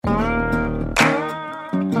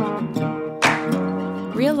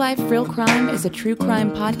Life, Real Crime is a true crime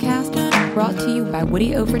podcast brought to you by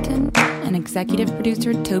Woody Overton and executive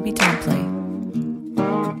producer Toby Tomplay.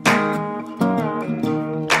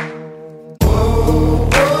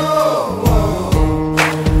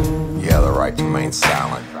 You have the right to remain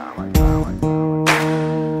silent.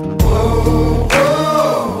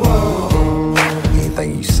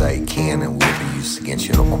 Anything you say can and will be used against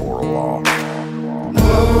you in a court of law.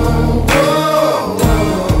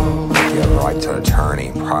 You have the right to an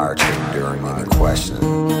attorney prior to and during any questioning.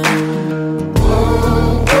 You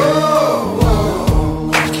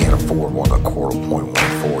can't afford one, the court will appoint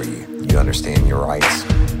one for you. You understand your rights?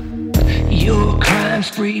 Your crime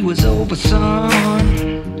spree was over, son.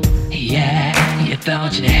 Yeah, you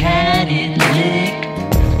thought you had it licked,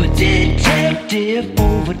 but Detective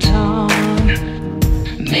Overton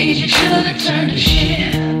made you shoulda turned to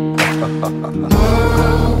shit.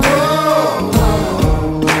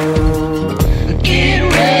 Get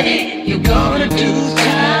ready, you're gonna do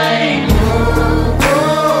time.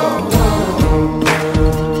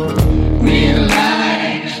 Real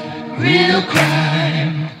life, real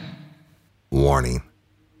crime. Warning.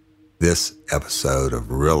 This episode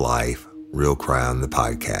of Real Life, Real Crime, the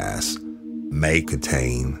podcast, may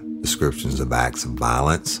contain descriptions of acts of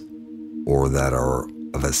violence or that are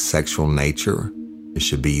of a sexual nature. It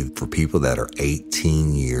should be for people that are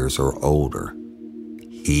 18 years or older.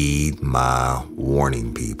 Heed my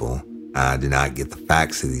warning, people. I did not get the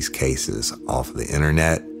facts of these cases off of the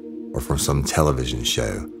internet or from some television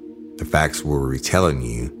show. The facts we're retelling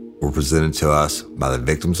you were presented to us by the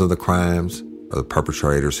victims of the crimes or the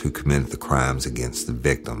perpetrators who committed the crimes against the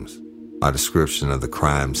victims. My description of the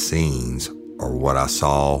crime scenes are what I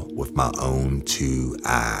saw with my own two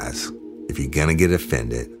eyes. If you're gonna get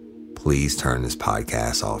offended, please turn this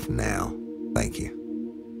podcast off now. Thank you.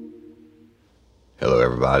 Hello,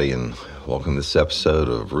 everybody, and welcome to this episode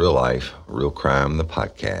of Real Life, Real Crime, the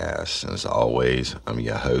podcast. And as always, I'm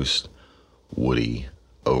your host, Woody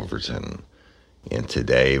Overton. And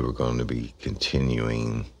today we're going to be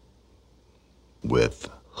continuing with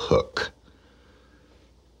Hook.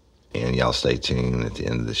 And y'all stay tuned at the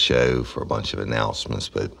end of the show for a bunch of announcements.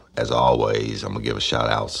 But as always, I'm going to give a shout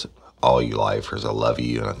out to all you lifers. I love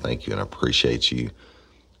you and I thank you and I appreciate you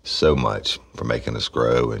so much for making us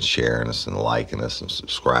grow and sharing us and liking us and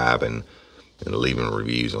subscribing and leaving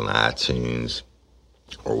reviews on iTunes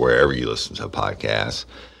or wherever you listen to podcasts.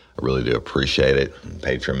 I really do appreciate it.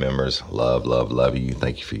 Patreon members, love you.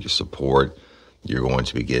 Thank you for your support. You're going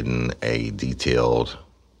to be getting a detailed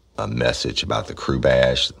message about the Crew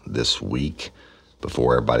Bash this week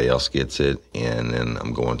before everybody else gets it. And then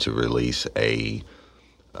I'm going to release a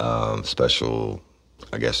special,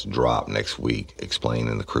 drop next week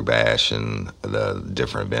explaining the Crew Bash and the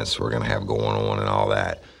different events we're going to have going on and all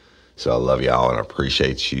that. So I love y'all and I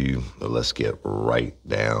appreciate you. But let's get right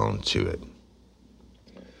down to it.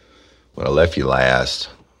 When I left you last,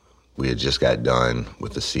 we had just got done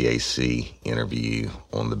with the CAC interview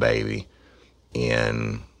on the baby,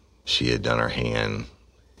 and she had done her hand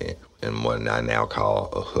in what I now call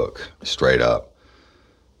a hook, straight up,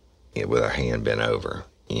 with her hand bent over.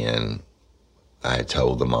 And I had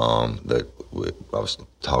told the mom that I was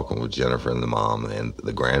talking with Jennifer and the mom, and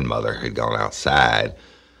the grandmother had gone outside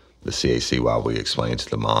the CAC while we explained to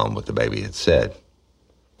the mom what the baby had said.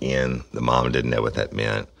 And the mom didn't know what that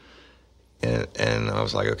meant. And I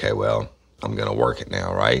was like, okay, well, I'm going to work it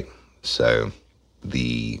now, right? So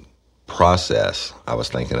the process I was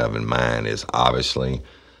thinking of in mind is obviously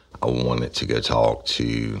I wanted to go talk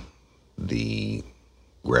to the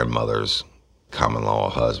grandmother's common law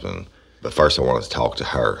husband. But first I wanted to talk to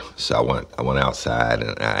her. So I went outside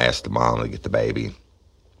and I asked the mom to get the baby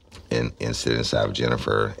and sit inside with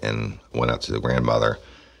Jennifer and went up to the grandmother.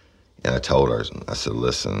 And I told her, I said,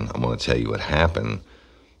 listen, I'm going to tell you what happened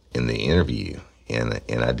in the interview. And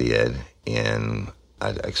I did. And I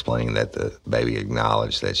explained that the baby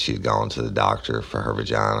acknowledged that she had gone to the doctor for her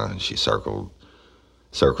vagina. And she circled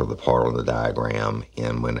the part on the diagram.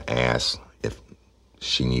 And when asked if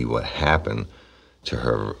she knew what happened to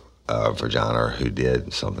her vagina or who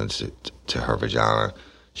did something to her vagina,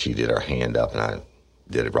 she did her hand up, and I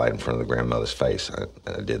did it right in front of the grandmother's face.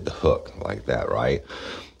 I did the hook like that, right?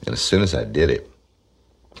 And as soon as I did it,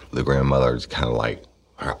 the grandmother's kind of like,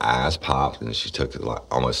 her eyes popped, and she took it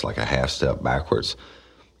almost like a half step backwards.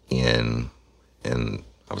 And I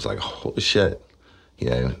was like, holy shit,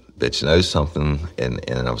 bitch knows something. And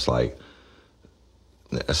I was like,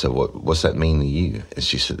 I said, what's that mean to you? And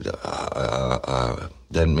she said,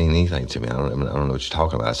 doesn't mean anything to me. I don't know what you're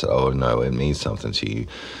talking about. I said, oh, no, it means something to you.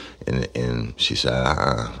 And she said,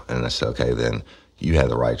 and I said, okay, then you have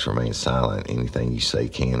the right to remain silent. Anything you say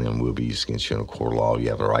can and will be used against you in a court of law. You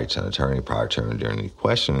have the right to an attorney prior to and during any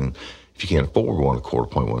questioning. If you can't afford one, a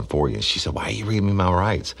court appoint one for you. And she said, why are you reading me my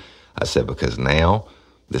rights? I said, because now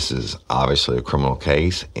this is obviously a criminal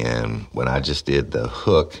case, and when I just did the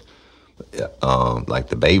hook, like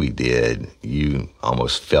the baby did, you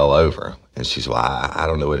almost fell over. And she said, well, I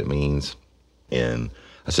don't know what it means. And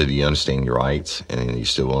I said, do you understand your rights? And you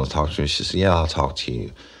still want to talk to me? She said, yeah, I'll talk to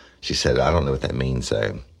you. She said, I don't know what that means,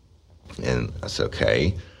 though. And I said,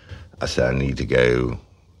 okay. I said, I need to go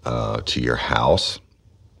to your house,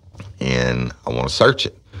 and I want to search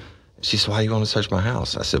it. She said, why do you want to search my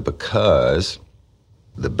house? I said, because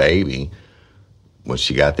the baby, when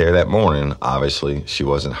she got there that morning, obviously she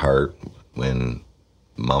wasn't hurt. When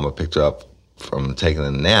Mama picked her up from taking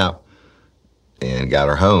a nap and got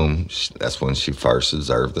her home, that's when she first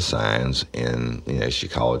observed the signs, and she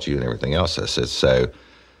called you and everything else. I said, so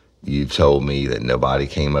you've told me that nobody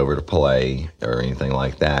came over to play or anything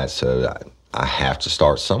like that, so I have to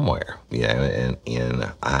start somewhere,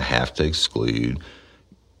 and I have to exclude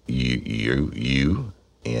you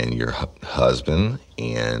and your husband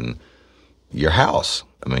and your house.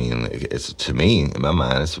 I mean, it's, to me, in my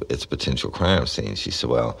mind, it's a potential crime scene. She said,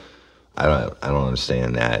 well, I don't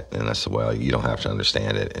understand that. And I said, well, you don't have to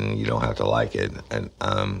understand it, and you don't have to like it, and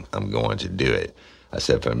I'm going to do it. I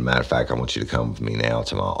said, for a matter of fact, I want you to come with me now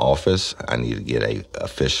to my office. I need to get a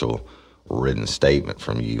official written statement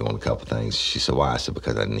from you on a couple things. She said, why? I said,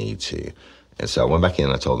 because I need to. And so I went back in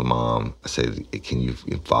and I told the mom, I said, can you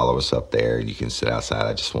follow us up there? You can sit outside.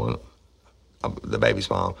 I just want, the baby's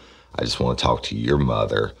mom, I just want to talk to your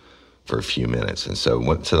mother for a few minutes. And so I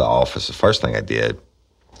went to the office. The first thing I did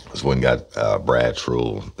was when I got Brad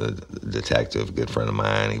Trull, the detective, a good friend of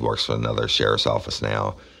mine. He works for another sheriff's office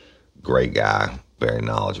now. Great guy, very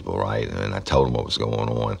knowledgeable, right? And I told him what was going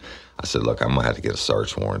on. I said, look, I'm going to have to get a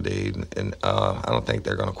search warrant, dude. And I don't think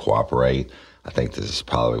they're going to cooperate. I think this is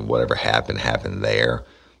probably whatever happened there.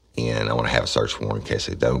 And I want to have a search warrant in case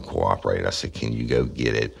they don't cooperate. I said, can you go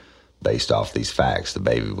get it based off these facts? The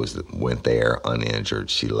baby went there uninjured.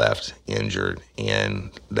 She left injured.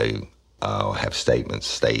 And they have statements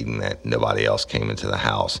stating that nobody else came into the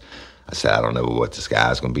house. I said, I don't know what this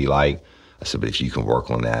guy's going to be like. I said, but if you can work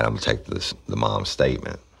on that, I'm going to take the mom's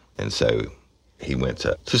statement. And so he went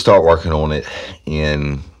to start working on it,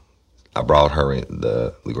 and I brought her,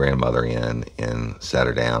 the grandmother, in and sat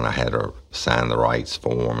her down. I had her sign the rights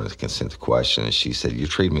form and the consent to question, and she said, you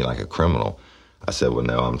treat me like a criminal. I said, well,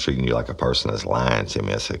 no, I'm treating you like a person that's lying to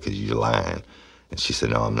me. I said, because you're lying. And she said,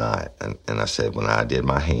 no, I'm not. And I said, when I did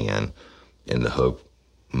my hand in the hook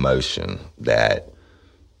motion that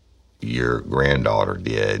your granddaughter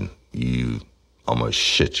did, you almost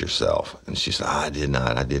shit yourself. And she said, I did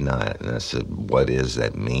not. And I said, what does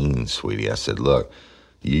that mean, sweetie? I said, look,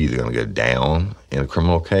 you're either going to go down in a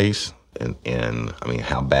criminal case, and I mean,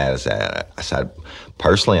 how bad is that? I said,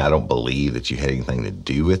 personally, I don't believe that you had anything to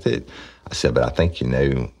do with it. I said, but I think you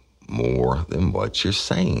know more than what you're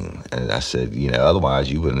saying. And I said,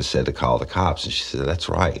 otherwise you wouldn't have said to call the cops. And she said, that's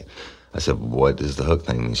right. I said, what does the hook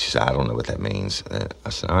thing mean? She said, I don't know what that means. And I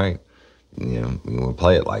said, all right. You want to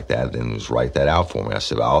play it like that, then just write that out for me. I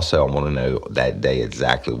said, I want to know that day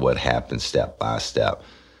exactly what happened step by step.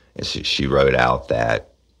 And she wrote out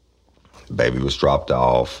that the baby was dropped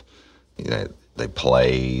off, they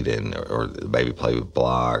played, or the baby played with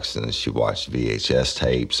blocks, and then she watched VHS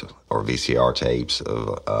tapes or VCR tapes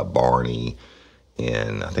of Barney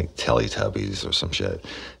and I think Teletubbies or some shit.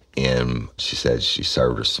 And she said she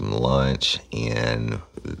served her some lunch, and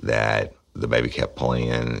that the baby kept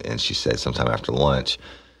playing, and she said sometime after lunch,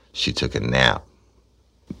 she took a nap,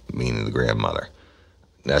 meaning the grandmother.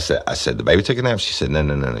 And I said, the baby took a nap? She said,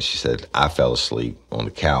 no. She said, I fell asleep on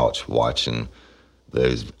the couch watching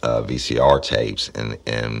those VCR tapes,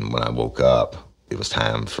 and when I woke up, it was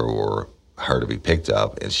time for her to be picked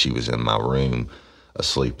up, and she was in my room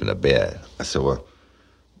asleep in a bed. I said, well,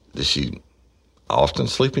 does she often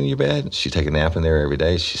sleep in your bed? She take a nap in there every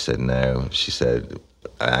day? She said, no. She said,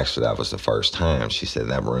 actually, that was the first time. She said,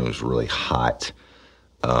 that room's really hot.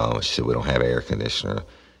 She said, we don't have air conditioner,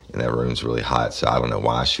 and that room's really hot, so I don't know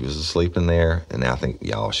why she was asleep in there. And I think,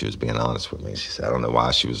 she was being honest with me. She said, I don't know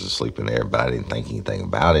why she was asleep in there, but I didn't think anything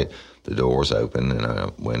about it. The door was open, and I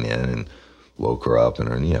went in and woke her up, and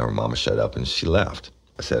her mama showed up, and she left.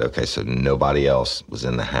 I said, okay, so nobody else was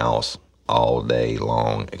in the house all day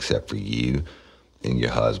long except for you and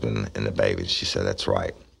your husband and the baby. She said, that's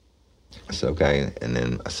right. I said, okay. And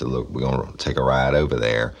then I said, look, we're going to take a ride over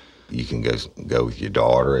there. You can go with your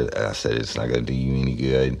daughter. I said, it's not going to do you any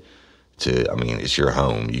good it's your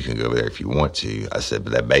home. You can go over there if you want to. I said,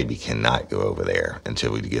 but that baby cannot go over there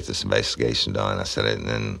until we get this investigation done. I said, and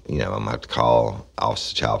then, I'm going to have to call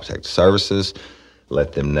Office of Child Protective Services,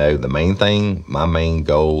 let them know. The main thing, my main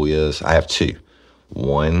goal is, I have two.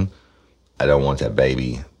 One, I don't want that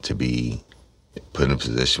baby to be put in a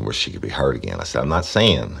position where she could be hurt again. I said, I'm not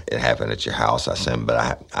saying it happened at your house. I said,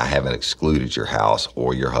 but I haven't excluded your house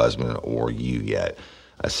or your husband or you yet.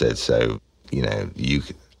 I said, so,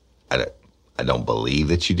 I don't believe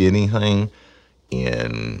that you did anything,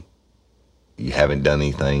 and you haven't done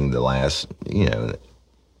anything the last,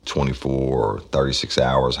 24 or 36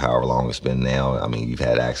 hours, however long it's been now. You've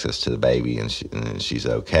had access to the baby, and she's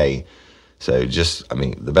okay. So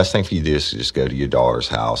the best thing for you to do is to just go to your daughter's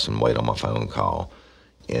house and wait on my phone call.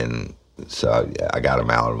 And so I got him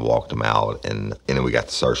out and walked him out, and then we got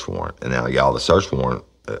the search warrant. And now, y'all, the search warrant,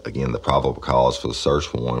 again, the probable cause for the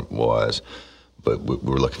search warrant was, but we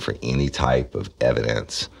were looking for any type of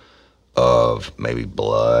evidence of maybe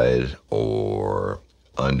blood or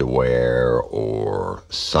underwear or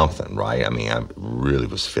something, right? I really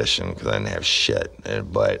was fishing because I didn't have shit,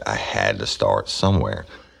 but I had to start somewhere.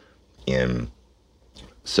 And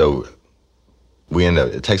so we ended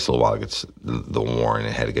up, it takes a little while to get the warrant.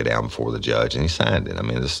 It had to go down before the judge, and he signed it.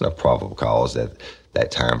 There's enough probable cause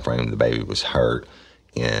that time frame the baby was hurt,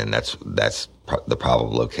 and that's the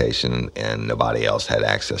probable location, and nobody else had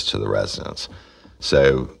access to the residence.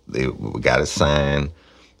 So we got it signed.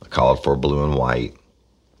 I called for blue and white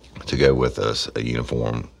to go with us, a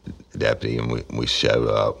uniformed deputy, and we showed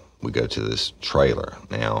up. We go to this trailer.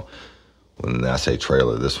 Now, when I say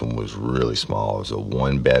trailer, this one was really small. It was a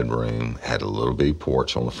one-bedroom, had a little bitty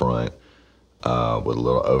porch on the front with a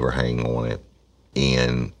little overhang on it,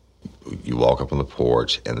 and you walk up on the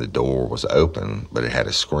porch, and the door was open, but it had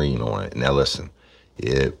a screen on it. Now, listen,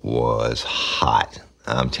 it was hot.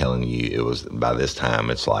 I'm telling you, it was, by this time,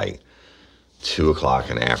 it's like 2 o'clock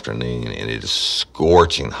in the afternoon, and it is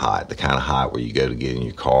scorching hot, the kind of hot where you go to get in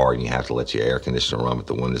your car, and you have to let your air conditioner run with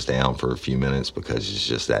the windows down for a few minutes because it's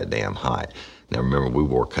just that damn hot. Now, remember, we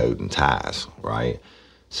wore coat and ties, right?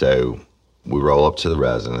 So we roll up to the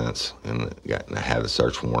residence, and I have the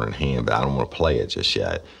search warrant in hand, but I don't want to play it just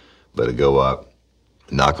yet. But I go up,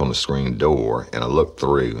 knock on the screen door, and I look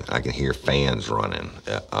through, and I can hear fans running,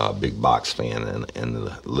 a big box fan in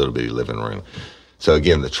the little bitty living room. So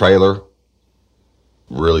again, the trailer,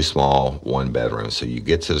 really small, one bedroom. So you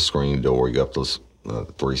get to the screen door, you go up those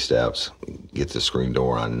 3 steps, get to the screen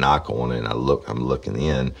door, I knock on it, and I'm looking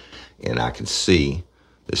in, and I can see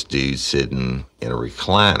this dude sitting in a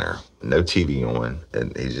recliner, no TV on,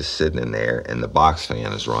 and he's just sitting in there, and the box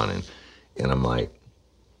fan is running. And I'm like,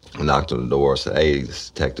 I knocked on the door, I said, hey, this is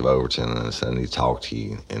Detective Overton, and I said, I need to talk to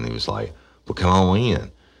you. And he was like, well, come on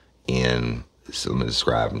in. And so let me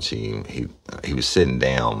describe him to you. He was sitting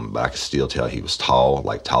down, but I could still tell he was tall,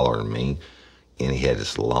 like taller than me. And he had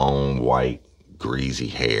this long, white, greasy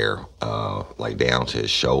hair, like down to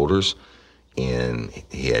his shoulders. And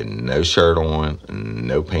he had no shirt on,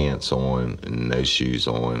 no pants on, no shoes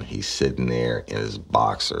on. He's sitting there in his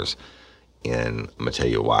boxers. And I'm going to tell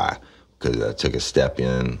you why. Because I took a step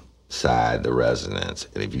inside the residence,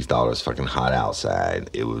 and if you thought it was fucking hot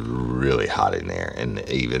outside, it was really hot in there. And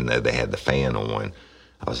even though they had the fan on,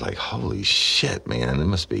 I was like, holy shit, man, it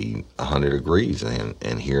must be 100 degrees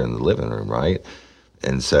in here in the living room, right?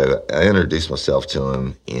 And so I introduced myself to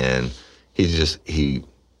him, and he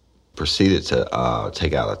proceeded to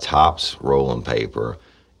take out a Tops rolling paper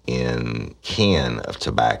and can of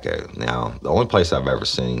tobacco. Now, the only place I've ever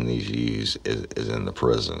seen these used is in the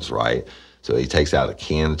prisons, right? So he takes out a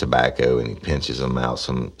can of tobacco and he pinches them out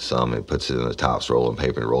some and puts it in the Tops rolling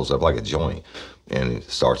paper and rolls up like a joint, and he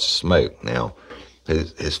starts to smoke. Now,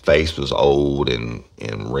 his face was old and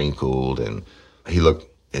wrinkled, and he was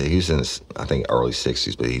in his, I think, early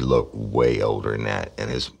 60s, but he looked way older than that. And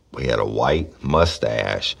he had a white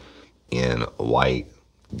mustache and a white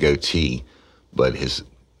goatee, but his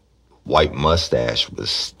white mustache was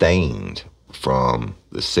stained from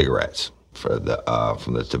the cigarettes, from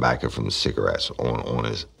the tobacco from the cigarettes on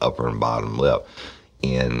his upper and bottom lip.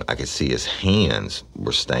 And I could see his hands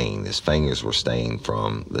were stained, his fingers were stained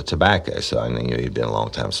from the tobacco. So I knew he'd been a long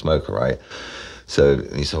time smoker, right? So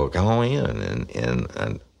he said, well, go on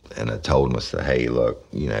in. And I told him, I said, hey, look,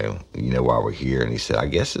 you know why we're here. And he said, I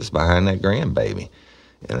guess it's behind that grandbaby.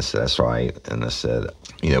 And I said, that's right. And I said,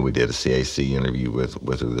 we did a CAC interview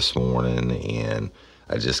with her this morning, and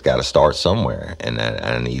I just got to start somewhere. And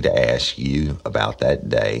I need to ask you about that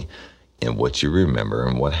day and what you remember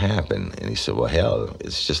and what happened. And he said, well, hell,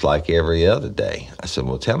 it's just like every other day. I said,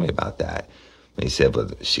 well, tell me about that. And he said,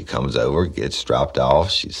 but she comes over, gets dropped off.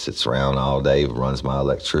 She sits around all day, runs my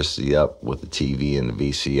electricity up with the TV and the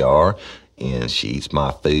VCR, and she eats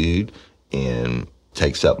my food and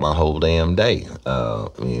takes up my whole damn day.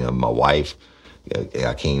 My wife,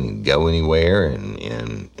 I can't even go anywhere.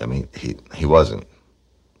 And I mean, he was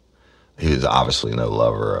obviously no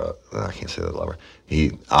lover. I can't say the lover.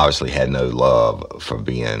 He obviously had no love for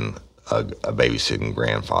being a babysitting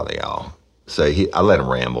grandfather, y'all. So I let him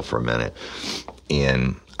ramble for a minute,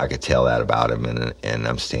 and I could tell that about him. And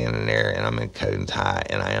I'm standing there, and I'm in coat and tie,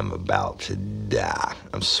 and I am about to die.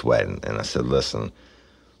 I'm sweating, and I said, "Listen,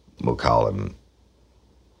 we'll call him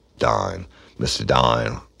Don, Mr.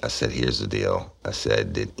 Don." I said, "Here's the deal." I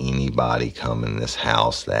said, "Did anybody come in this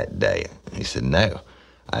house that day?" And he said, "No."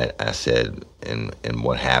 I said, and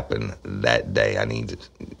what happened that day?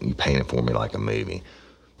 You paint it for me like a movie.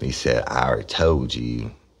 He said, "I already told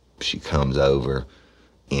you. She comes over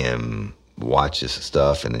and watches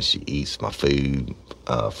stuff, and then she eats my food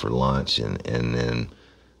for lunch, and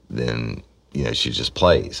then she just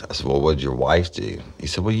plays." I said, "Well, what did your wife do?" He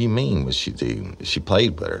said, "What do you mean? What did she do?" She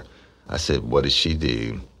played with her. I said, "What did she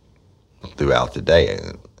do throughout the day?"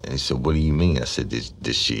 And he said, "What do you mean?" I said,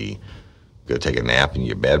 Did she go take a nap in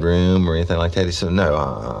your bedroom or anything like that?" He said,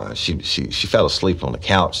 "No, she fell asleep on the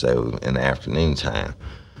couch, though, in the afternoon time."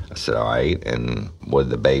 I said, "All right, and what did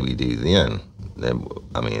the baby do then?"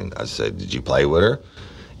 I said, "Did you play with her?"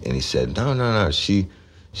 And he said, No.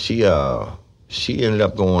 She ended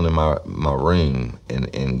up going in my room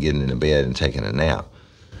and getting into bed and taking a nap."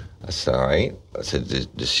 I said, "All right." I said,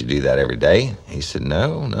 Does she do that every day?" He said,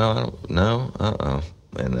 No, I don't, no,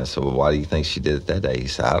 And I said, "Well, why do you think she did it that day?" He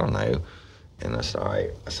said, "I don't know." And I said, "All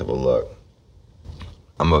right." I said, "Well, look,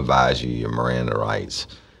 I'm going to advise you your Miranda rights."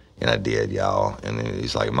 And I did, y'all. And then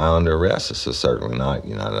he's like, "Am I under arrest?" I said, "Certainly not.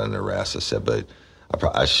 You're not under arrest." I said, "But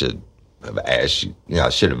I should have asked you,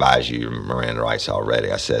 I should advise you your Miranda rights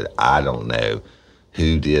already." I said, "I don't know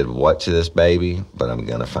who did what to this baby, but I'm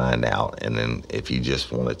going to find out. And then if you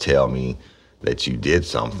just want to tell me that you did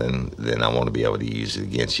something, then I want to be able to use it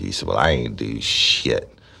against you." He said, "Well, I ain't do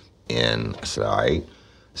shit." And I said, "All right."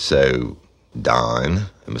 So Don,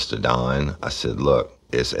 Mr. Don, I said, "Look,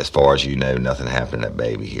 as far as you know, nothing happened to that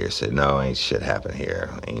baby here." He said, "No, ain't shit happened here.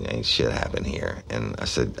 Ain't shit happened here." And I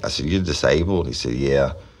said, "You're disabled?" He said,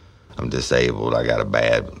 "Yeah, I'm disabled. I got a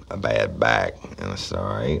bad back." And I said,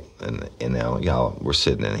 "All right." And now, y'all, we're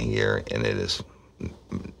sitting in here, and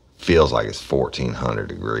feels like it's 1,400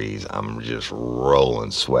 degrees. I'm just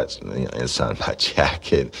rolling sweats inside my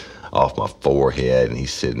jacket off my forehead, and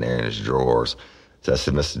he's sitting there in his drawers. So I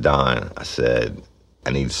said, "Mr. Don," I said,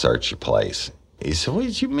 "I need to search your place." He said, "What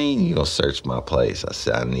did you mean you gonna search my place?" I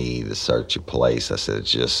said, "I need to search your place." I said,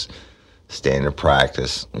 "It's just standard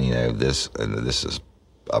practice. This is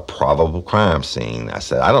a probable crime scene." I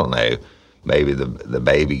said, "I don't know. Maybe the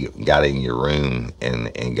baby got in your room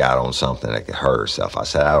and got on something that could hurt herself." I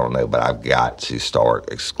said, "I don't know, but I've got to start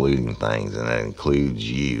excluding things, and that includes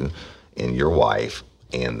you and your wife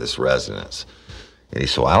and this residence." And he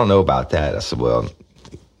said, "Well, I don't know about that." I said, "Well,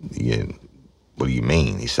 what do you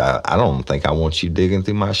mean?" He said, "I don't think I want you digging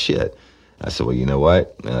through my shit." I said, "Well, you know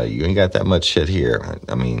what? You ain't got that much shit here.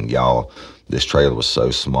 I mean, y'all, this trailer was so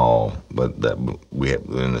small, but we had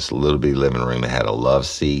in this little bitty living room, it had a love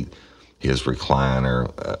seat, his recliner,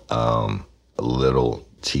 a little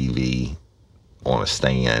TV on a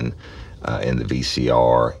stand, and the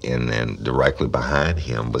VCR, and then directly behind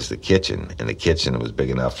him was the kitchen. And the kitchen was big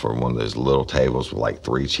enough for one of those little tables with like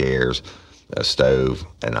 3 chairs, a stove,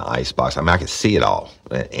 and an ice box. I mean, I could see it all.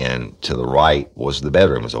 And to the right was the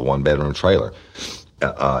bedroom. It was a 1-bedroom trailer,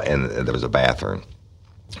 and there was a bathroom,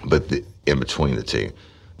 but in between the two.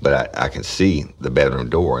 But I could see the bedroom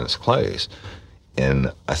door, and it's closed.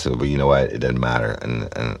 And I said, "Well, you know what? It doesn't matter." And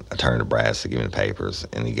I turned to Brad to give me the papers,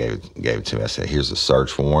 and he gave it to me. I said, "Here's a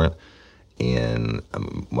search warrant, and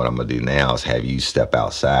what I'm going to do now is have you step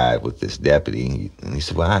outside with this deputy." And he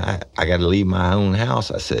said, "Well, I got to leave my own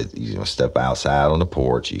house." I said, "You step outside on the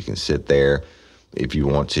porch. You can sit there if you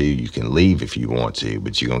want to. You can leave if you want to,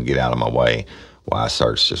 but you're going to get out of my way while I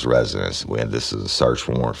search this residence. This is a search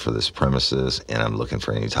warrant for this premises, and I'm looking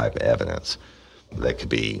for any type of evidence that could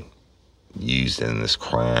be used in this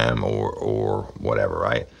crime or whatever,"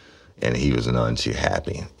 right? And he was none too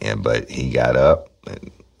happy. But he got up.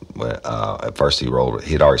 At first he'd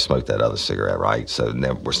already smoked that other cigarette, right? So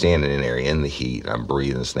now we're standing in there in the heat, and I'm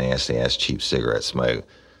breathing this nasty ass cheap cigarette smoke,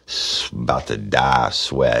 about to die of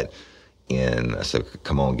sweat. And I said,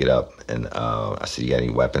 "Come on, get up." And I said, "You got any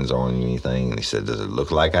weapons on you, anything?" And he said, "Does it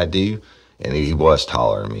look like I do?" And he was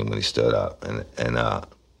taller than me when he stood up. And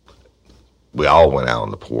we all went out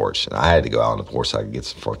on the porch, and I had to go out on the porch so I could get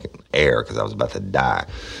some fucking air because I was about to die.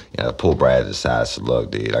 I pulled Brad to the side. I said,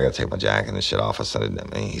 look, dude, I got to take my jacket and shit off. I said,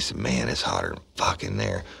 and he said, man, it's hotter than fuck in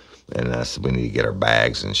there. And I said, we need to get our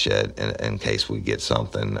bags and shit in case we get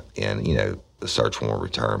something and, the search warrant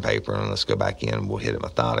return paper, and let's go back in and we'll hit it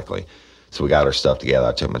methodically. So we got our stuff together.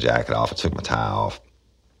 I took my jacket off. I took my tie off,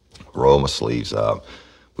 rolled my sleeves up.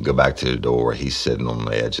 We go back to the door. He's sitting on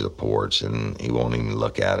the edge of the porch, and he won't even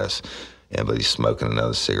look at us. But he's smoking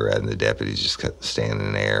another cigarette, and the deputy's just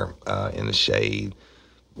standing there in the shade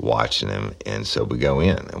watching him. And so we go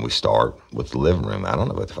in, and we start with the living room. I don't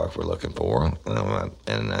know what the fuck we're looking for.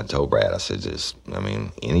 And I told Brad, I said,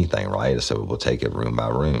 anything, right? I said, we'll take it room by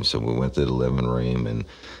room. So we went to the living room, and,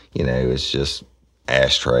 it's just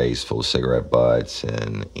ashtrays full of cigarette butts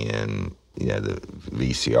and the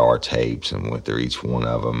VCR tapes, and went through each one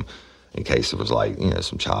of them in case it was like,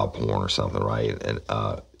 some child porn or something, right? And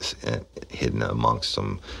hidden amongst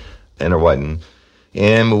them. And there wasn't.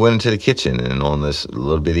 And we went into the kitchen, and on this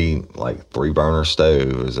little bitty, 3-burner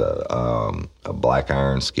stove was a black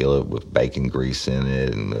iron skillet with bacon grease in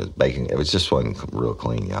it, and it just wasn't real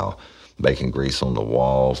clean, y'all. Bacon grease on the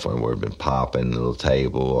wall from where it had been popping, the little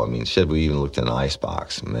table. I mean, shit, we even looked in the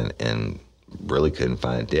icebox and really couldn't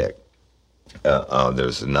find dick.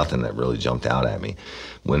 There's nothing that really jumped out at me.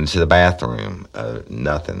 Went into the bathroom,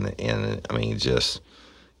 nothing, and just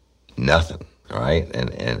nothing, right?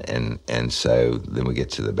 And so then we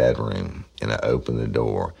get to the bedroom, and I open the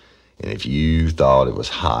door, and if you thought it was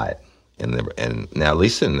hot, and now at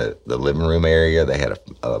least in the living room area, they had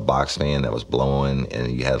a box fan that was blowing,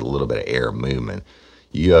 and you had a little bit of air movement.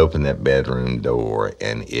 You open that bedroom door,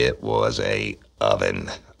 and it was a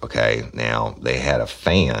oven. Okay, now they had a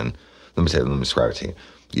fan. Let me describe it to you.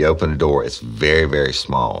 You open the door, it's very, very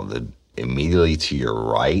small. Immediately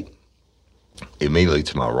to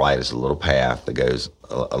my right is a little path that goes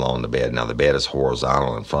along the bed. Now, the bed is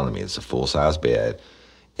horizontal in front of me. It's a full-size bed.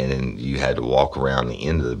 And then you had to walk around the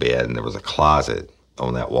end of the bed, and there was a closet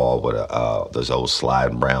on that wall with those old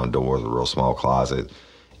sliding brown doors, a real small closet.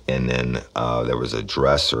 And then there was a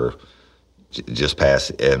dresser just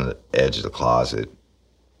past the edge of the closet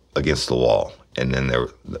against the wall. And then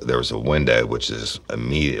there was a window, which is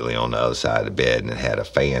immediately on the other side of the bed, and it had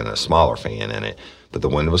a smaller fan in it. But the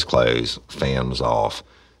window was closed, fan was off.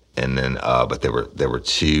 And then, but there were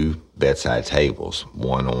 2 bedside tables,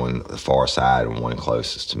 one on the far side and one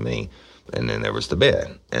closest to me. And then there was the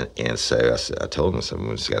bed. And so I told him, I said, we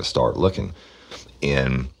just got to start looking.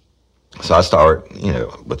 And so I start,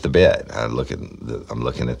 with the bed. I'm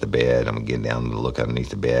looking at the bed. I'm getting down to look underneath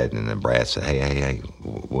the bed. And then Brad said, hey,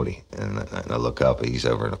 Woody. And I look up, and he's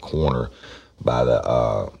over in a corner by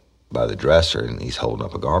the dresser, and he's holding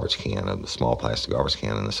up a garbage can, a small plastic garbage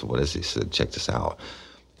can. And I said, what is this? He said, check this out.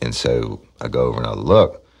 And so I go over and I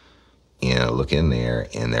look in there,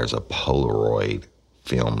 and there's a Polaroid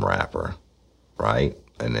film wrapper, right?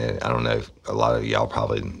 And then I don't know if a lot of y'all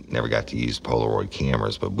probably never got to use Polaroid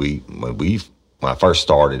cameras, but when I first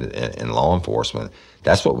started in law enforcement,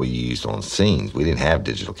 that's what we used on scenes. We didn't have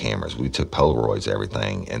digital cameras. We took Polaroids,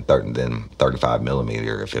 everything, and then 35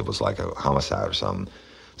 millimeter if it was like a homicide or something.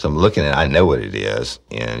 So I'm looking at it, I know what it is,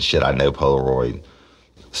 and shit, I know Polaroid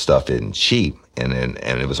stuff isn't cheap. And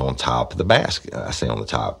it was on top of the basket. I say on the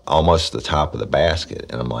top, almost the top of the basket.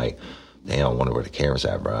 And I'm like, damn, I wonder where the camera's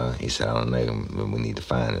at, bro. He said, I don't know, we need to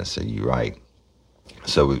find it. I said, you're right.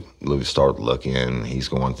 So we started looking. He's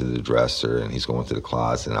going through the dresser, and he's going through the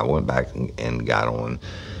closet. And I went back and got on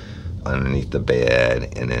underneath the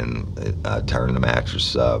bed, and then I turned the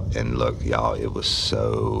mattress up, and look, y'all, it was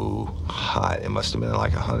so hot. It must have been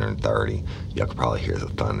like 130. Y'all could probably hear the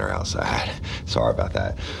thunder outside. Sorry about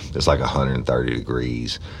that. It's like 130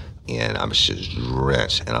 degrees, and I was just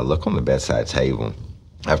drenched. And I look on the bedside table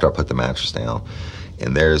after I put the mattress down,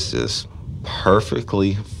 and there's this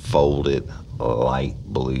perfectly folded light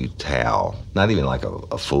blue towel. Not even like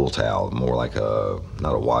a full towel, more like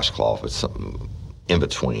not a washcloth, but something in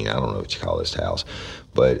between. I don't know what you call those towels.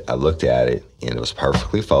 But I looked at it, and it was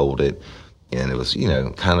perfectly folded, and it was,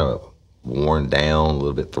 kind of worn down, a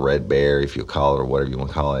little bit threadbare, if you call it, or whatever you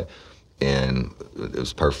want to call it. And it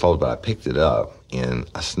was perfect folded, but I picked it up, and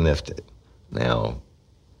I sniffed it. Now,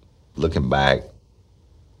 looking back,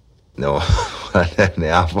 no,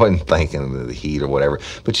 now I wasn't thinking of the heat or whatever.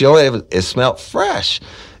 But it smelled fresh.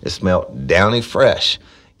 It smelled downy fresh.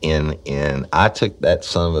 And I took that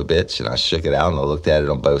son of a bitch, and I shook it out, and I looked at it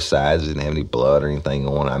on both sides. It didn't have any blood or anything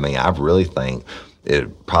on it. I mean, I really think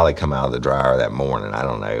it probably come out of the dryer that morning. I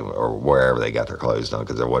don't know, or wherever they got their clothes done,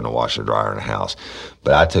 because there wasn't a washer dryer in the house.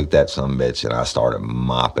 But I took that son of a bitch, and I started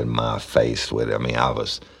mopping my face with it. I mean, I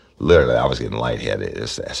was literally, I was getting lightheaded.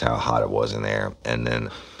 That's how hot it was in there. And then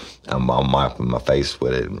I'm mopping my face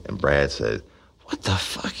with it, and Brad said, "What the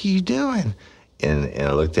fuck are you doing?" And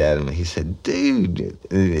I looked at him, and he said, "Dude,"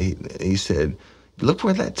 he said, "Look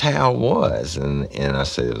where that towel was." And I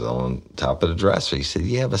said, "It was on top of the dresser." He said,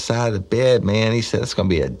 "Yeah, beside the bed, man." He said, "It's going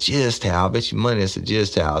to be a jizz towel. I bet you money it's a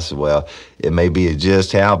jizz towel." I said, "Well, it may be a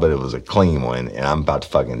jizz towel, but it was a clean one, and I'm about to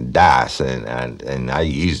fucking die." And I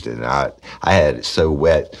used it, and I had it so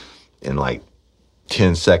wet in like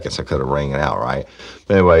 10 seconds I could have wrung it out, right?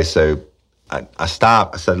 But anyway, so I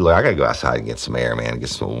stopped. I said, "Look, I got to go outside and get some air, man, get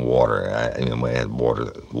some water." We had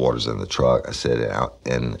water's in the truck. I said,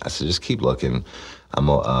 "Just keep looking. I'm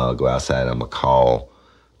going to go outside. I'm going to call.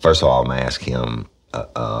 First of all, I'm going to ask him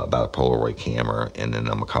about a Polaroid camera, and then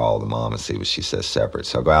I'm going to call the mom and see what she says separate."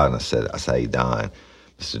 So I go out and I said, "Hey, Don,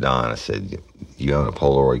 Mr. Don," I said, "You own a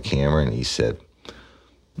Polaroid camera?" And he said,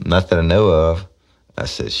 "Nothing I know of." I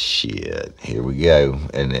said, "Shit, here we go."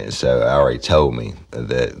 And then, so I already told me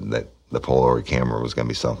that the Polaroid camera was going to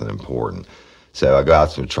be something important. So I go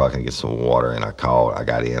out to the truck and get some water, and I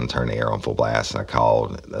got in, turned the air on full blast, and I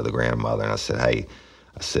called the grandmother, and I said, "Hey,"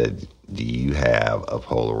 I said, "do you have a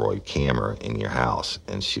Polaroid camera in your house?"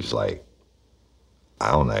 And she was like,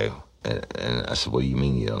 "I don't know." And I said, "What do you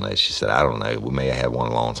mean you don't know?" She said, "I don't know. We may have had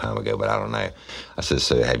one a long time ago, but I don't know." I said,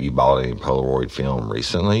 "So have you bought any Polaroid film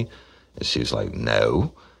recently?" And she was like,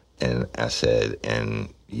 "No." And I said,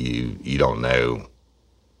 "And you don't know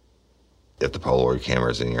if the Polaroid camera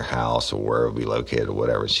is in your house or where it will be located or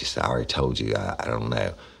whatever?" She said, "I already told you. I don't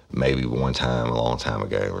know. Maybe one time a long time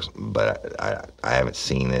ago, but I haven't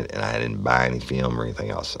seen it, and I didn't buy any film or anything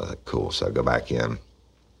else." I was like, "Cool." So I go back in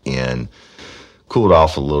and cooled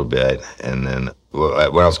off a little bit, and then when I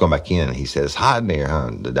was going back in, he said, "It's hot in there,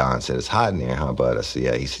 huh?" The Don said, "It's hot in there, huh, bud?" I said,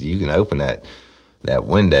 "Yeah." He said, "You can open that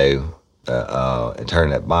window and turn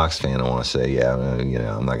that box fan on." I said, "Yeah,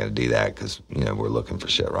 I'm not going to do that because, we're looking for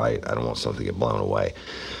shit, right? I don't want something to get blown away."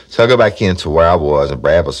 So I go back into where I was, and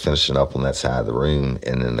Brad was finishing up on that side of the room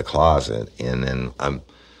and in the closet. And then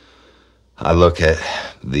I look at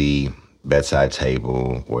the bedside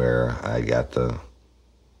table where I got the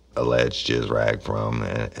alleged jizz rag from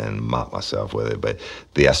and mop myself with it. But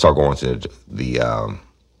I start going through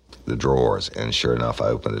the drawers, and sure enough, I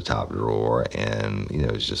opened the top drawer, and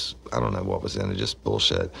it's just, I don't know what was in it, just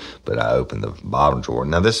bullshit. But I opened the bottom drawer.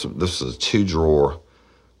 Now this was a 2-drawer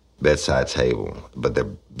bedside table, but the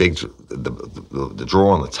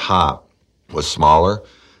drawer on the top was smaller,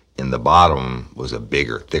 and the bottom was a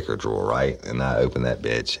bigger, thicker drawer, right? And I opened that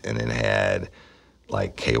bitch, and it had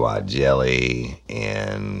like KY jelly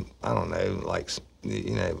and I don't know, like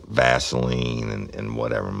Vaseline and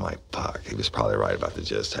whatever. I'm like, fuck, he was probably right about the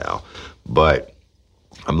jizz towel. But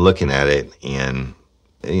I'm looking at it, and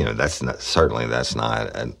that's not a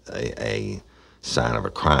sign of a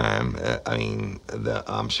crime.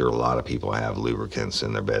 I'm sure a lot of people have lubricants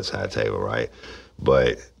in their bedside table, right?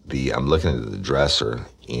 But I'm looking at the dresser,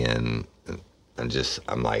 and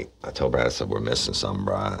I'm like, I told Brad, I said, "We're missing something,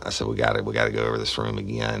 bro." I said, we got to go over this room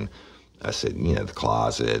again. I said, the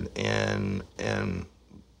closet and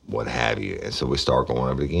what have you. And so we start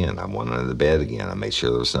going over it again. I went under the bed again. I made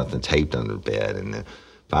sure there was nothing taped under the bed. And then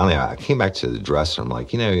finally I came back to the dresser. I'm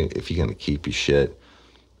like, if you're going to keep your shit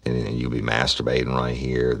and you'll be masturbating right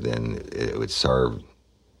here, then it would serve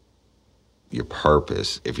your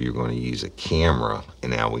purpose if you're going to use a camera.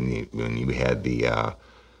 And now when you had the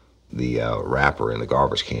wrapper in the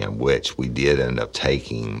garbage can, which we did end up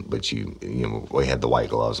taking, but we had the white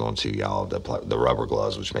gloves on too, y'all, the rubber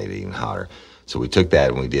gloves, which made it even hotter. So we took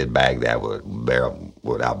that and we did bag that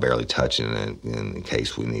without barely touching it in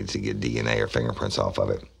case we needed to get DNA or fingerprints off of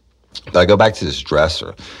it. But I go back to this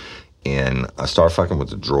dresser, and I start fucking with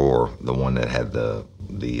the drawer, the one that had the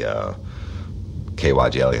KY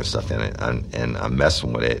jelly and stuff in it, and I'm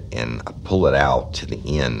messing with it, and I pull it out to the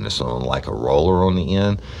end, and it's on like a roller on the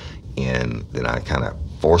end. And then I kind of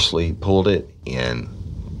forcefully pulled it, and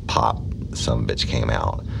pop, some bitch came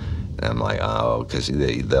out. And I'm like, oh, because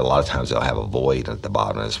a lot of times they'll have a void at the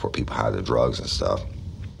bottom. That's where people hide their drugs and stuff.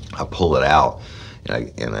 I pull it out,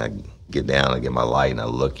 and I get down, I get my light, and I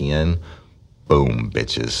look in. Boom,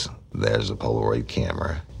 bitches, there's a Polaroid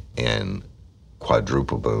camera. And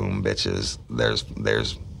quadruple boom, bitches,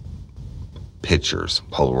 there's pictures,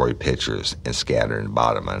 Polaroid pictures, and scattered in the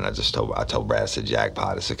bottom. And I told Brad, I said,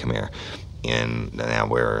 "Jackpot." I said, "Come here." And now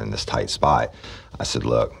we're in this tight spot. I said,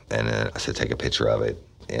 "Look," and then I said, "Take a picture of it."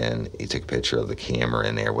 And he took a picture of the camera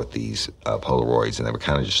in there with these Polaroids, and they were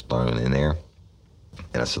kind of just thrown in there.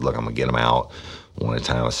 And I said, "Look, I'm gonna get them out one at a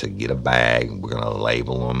time." I said, "Get a bag. We're gonna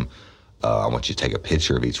label them. I want you to take a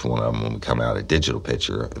picture of each one of them when we come out, a digital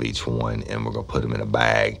picture of each one, and we're going to put them in a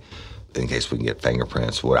bag in case we can get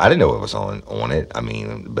fingerprints. I didn't know what was on it. I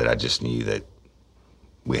mean, but I just knew that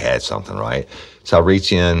we had something, right? So I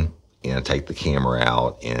reach in and take the camera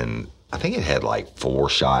out, and I think it had like 4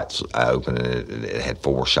 shots. I opened it. It had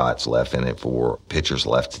 4 shots left in it, 4 pictures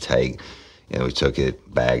left to take. And we took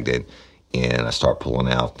it, bagged it, and I start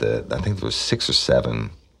pulling out I think there was 6 or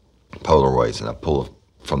 7 Polaroids, and I pull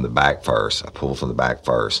from the back first.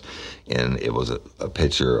 And it was a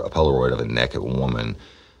picture, a Polaroid of a naked woman.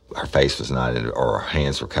 Her face was not in, or her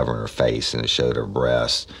hands were covering her face, and it showed her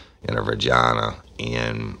breasts and her vagina.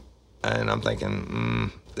 And I'm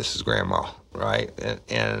thinking, this is grandma, right?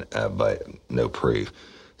 But no proof.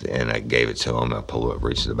 And I gave it to him. I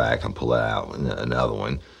reached to the back and pull it out, another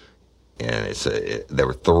one. And there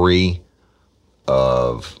were 3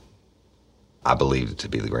 of, I believed it to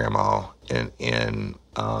be the grandma, and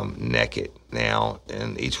naked now,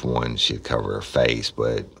 and each one she'd cover her face,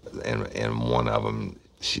 but and one of them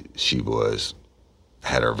she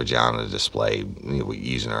had her vagina displayed,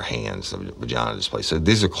 using her hands, the vagina display. So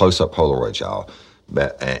these are close-up Polaroids, y'all.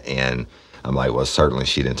 And I'm like, well, certainly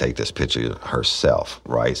she didn't take this picture herself,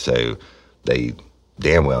 right? So they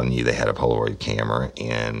damn well knew they had a Polaroid camera,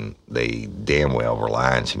 and they damn well were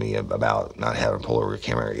lying to me about not having a Polaroid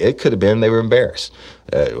camera. It could have been they were embarrassed,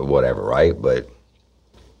 whatever, right? But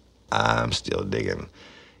I'm still digging.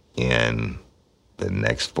 And the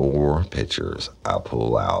next 4 pictures I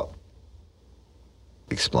pull out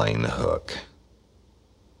explain the hook.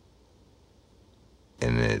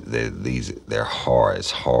 And they're hard.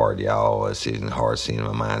 It's hard, y'all. It's even hard seeing in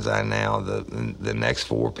my mind's eye now. The next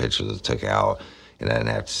 4 pictures I took out, and I didn't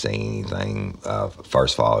have to say anything.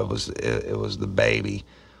 First of all, it was the baby.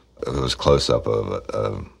 It was close up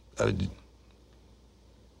of a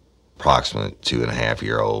approximate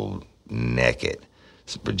 2.5-year-old naked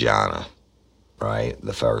vagina, right?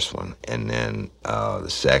 The first one, and then the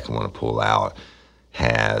second one to pull out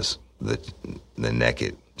has the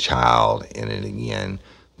naked child in it again,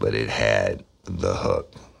 but it had the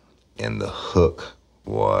hook, and the hook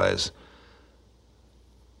was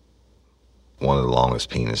one of the longest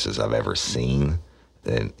penises I've ever seen,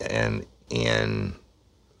 and it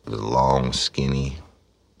was a long, skinny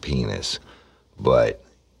penis, but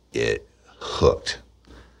it hooked.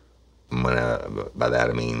 By that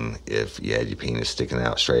I mean, if you had your penis sticking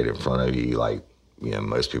out straight in front of you, like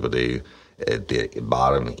most people do, at the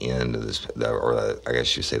bottom end of this, I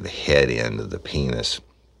guess you say the head end of the penis,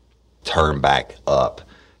 turned back up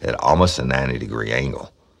at almost a 90-degree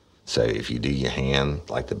angle. So if you do your hand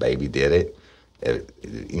like the baby did it,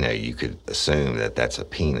 you could assume that that's a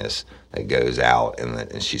penis that goes out,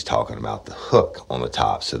 and she's talking about the hook on the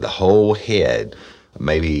top. So the whole head,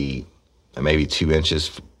 maybe 2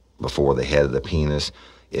 inches before the head of the penis,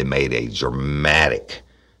 it made a dramatic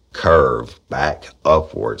curve back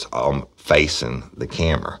upwards, facing the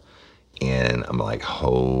camera. And I'm like,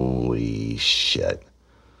 holy shit.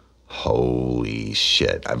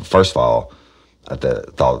 First of all, I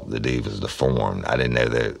thought the dude was deformed. I didn't know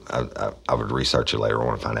that. I would research it later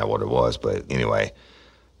on and find out what it was. But anyway,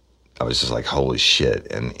 I was just like, holy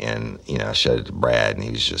shit. And I showed it to Brad, and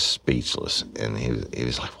he was just speechless. And he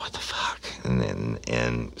was like, what the fuck?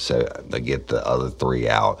 And so I get the other 3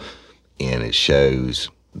 out, and it shows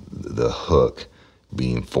the hook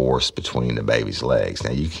being forced between the baby's legs.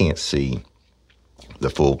 Now, you can't see the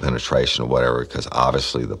full penetration or whatever, because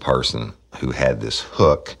obviously the person who had this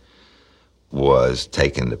hook was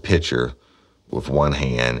taking the picture with one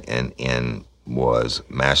hand and was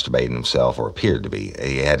masturbating himself, or appeared to be.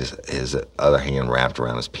 He had his other hand wrapped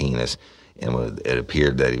around his penis, and it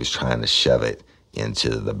appeared that he was trying to shove it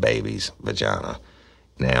into the baby's vagina.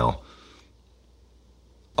 Now,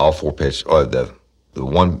 all 4 pictures, or the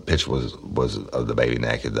one picture was of the baby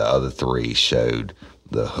naked. The other 3 showed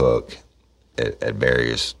the hook at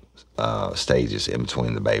various stages in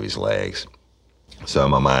between the baby's legs. So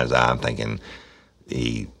in my mind's eye, I'm thinking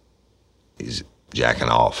he's jacking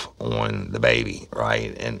off on the baby,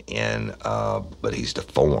 right? But he's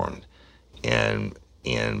deformed,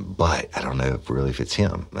 but I don't know if it's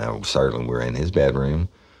him. Now, certainly we're in his bedroom,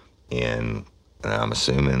 and I'm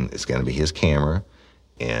assuming it's going to be his camera,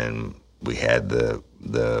 and we had the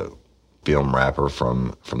film wrapper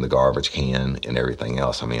from the garbage can and everything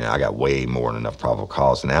else. I mean, I got way more than enough probable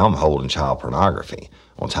cause. Now I'm holding child pornography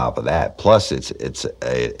on top of that. Plus, it is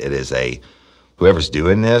whoever's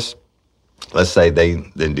doing this. Let's say they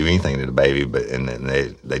didn't do anything to the baby, but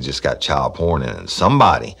they just got child porn in it.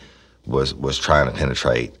 Somebody was trying to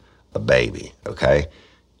penetrate a baby, okay?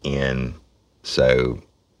 And so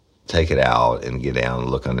take it out and get down and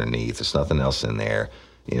look underneath. There's nothing else in there.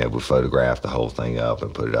 You know, we photographed the whole thing up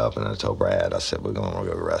and put it up, and I told Brad, I said, we're going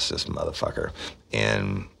to go arrest this motherfucker,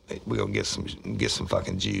 and we're going to get some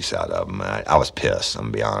fucking juice out of him. I was pissed, I'm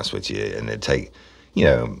going to be honest with you, and it'd take, you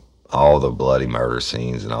know, all the bloody murder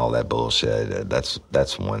scenes and all that bullshit.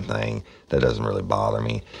 That's one thing that doesn't really bother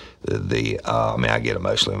me. I mean, I get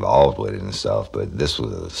emotionally involved with it and stuff, but this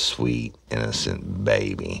was a sweet, innocent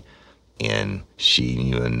baby, and she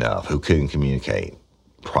knew enough, who couldn't communicate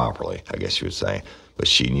properly, I guess you would say, but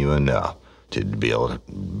she knew enough to be able to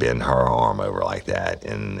bend her arm over like that.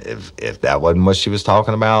 And if that wasn't what she was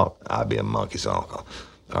talking about, I'd be a monkey's uncle.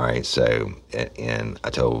 All right, so, and I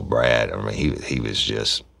told Brad, I mean, he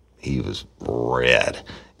was red,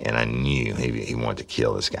 and I knew he wanted to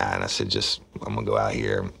kill this guy. And I said, I'm going to go out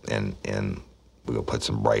here, and we're going to put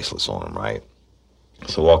some bracelets on him, right?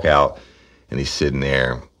 So I walk out, and he's sitting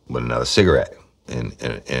there with another cigarette and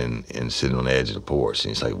sitting on the edge of the porch. And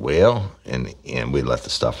he's like, well, and we left the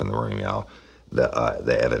stuff in the room, y'all,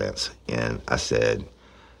 the evidence. And I said,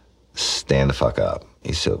 stand the fuck up.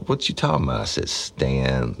 He said, what you talking about? I said,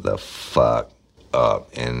 stand the fuck up.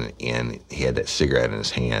 And he had that cigarette in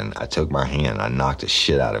his hand. I took my hand, I knocked the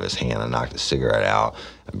shit out of his hand. I knocked the cigarette out.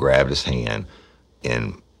 I grabbed his hand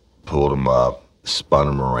and pulled him up, spun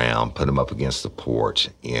him around, put him up against the porch,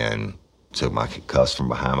 and took my cuffs from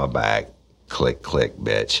behind my back. Click, click,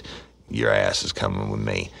 bitch. Your ass is coming with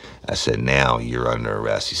me. I said, now you're under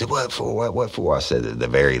arrest. He said, what for? What for? I said, at the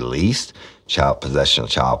very least, possession of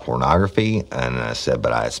child pornography. And I said,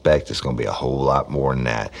 but I expect it's going to be a whole lot more than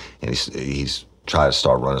that. And he's tried to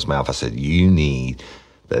start running his mouth. I said, you need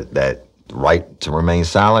that right to remain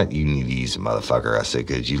silent. You need to use it, motherfucker. I said,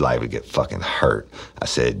 because you liable to get fucking hurt. I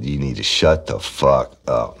said, you need to shut the fuck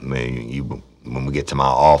up. I mean, when we get to my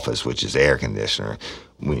office, which is air conditioner,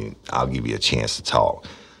 I'll give you a chance to talk.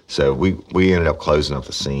 So we ended up closing up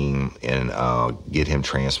the scene and get him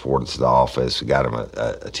transported to the office. We got him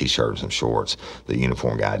a T-shirt and some shorts. The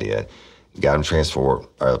uniform guy did. Got him transported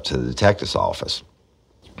up to the detective's office.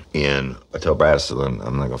 And I told Brad, I said, I'm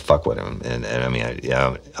not going to fuck with him. And I mean,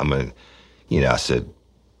 I'm going to, you know, I said,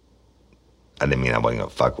 I didn't mean I wasn't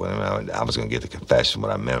going to fuck with him. I was going to get the confession.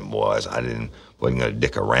 What I meant was wasn't going to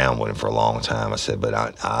dick around with him for a long time. I said, but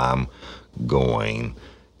I'm going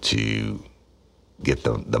to get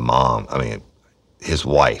the mom, I mean, his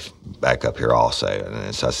wife back up here also.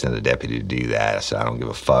 And so I sent a deputy to do that. I said, I don't give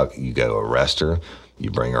a fuck. You go arrest her. You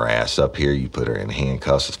bring her ass up here. You put her in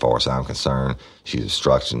handcuffs as far as I'm concerned. She's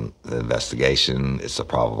obstructing the investigation. It's a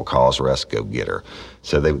probable cause arrest. Go get her.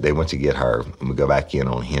 So they went to get her, and we go back in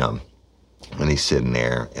on him. And he's sitting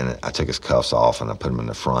there, and I took his cuffs off, and I put him in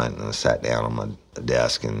the front, and I sat down on my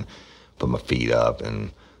desk and put my feet up,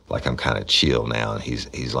 and like I'm kind of chill now. And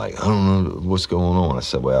he's like, I don't know what's going on. I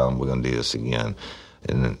said, well, we're going to do this again.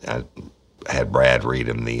 And then I had Brad read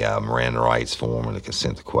him the Miranda rights form and the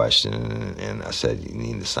consent to question, and I said, you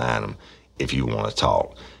need to sign them if you want to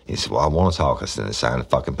talk. He said, well, I want to talk. I said, sign the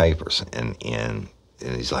fucking papers. And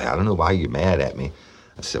he's like, I don't know why you're mad at me.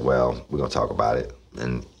 I said, well, we're going to talk about it.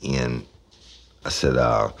 And I said,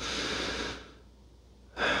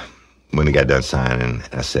 when he got done signing,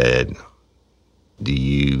 I said, do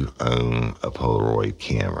you own a Polaroid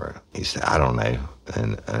camera? He said, I don't know.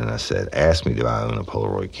 And I said, ask me, do I own a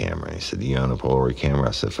Polaroid camera? He said, do you own a Polaroid camera?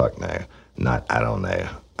 I said, fuck no. I don't know.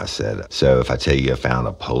 I said, so if I tell you I found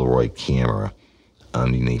a Polaroid camera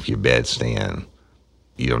underneath your bedstand,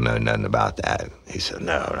 you don't know nothing about that? He said,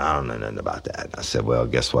 no, I don't know nothing about that. I said, well,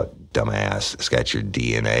 guess what, dumbass? It's got your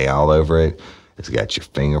DNA all over it. It's got your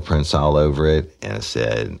fingerprints all over it. And I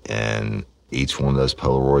said, and each one of those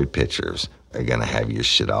Polaroid pictures are going to have your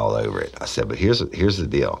shit all over it. I said, but here's the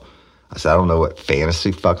deal. I said, I don't know what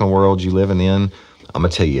fantasy fucking world you're living in. I'm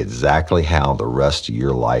going to tell you exactly how the rest of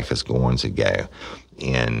your life is going to go.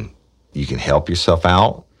 And you can help yourself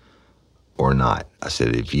out or not. I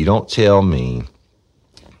said, if you don't tell me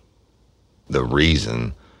the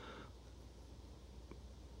reason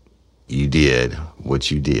you did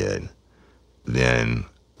what you did, then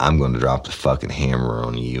I'm going to drop the fucking hammer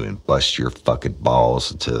on you and bust your fucking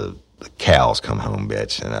balls to the cows come home,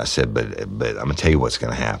 bitch. And I said, but I'm going to tell you what's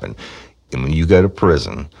going to happen. And when you go to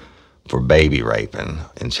prison for baby raping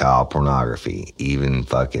and child pornography, even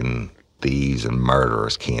fucking thieves and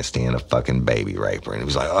murderers can't stand a fucking baby raper. And he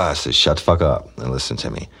was like, oh, I said, shut the fuck up and listen to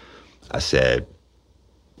me. I said,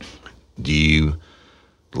 do you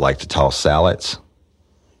like to toss salads?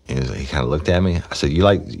 And he kind of looked at me. I said, you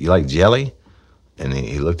like jelly? And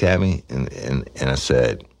he looked at me, and I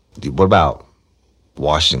said, what about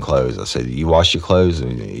washing clothes? I said, you wash your clothes,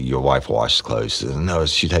 and your wife washes clothes? She said, no,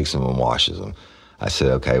 she takes them and washes them. I said,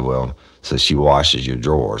 okay, well, so she washes your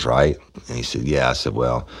drawers, right? And he said, yeah. I said,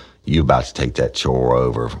 well, you about to take that chore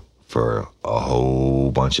over for a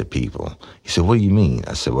whole bunch of people. He said, what do you mean?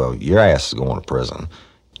 I said, well, your ass is going to prison.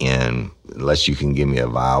 And unless you can give me a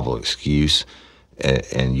viable excuse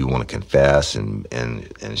and you want to confess and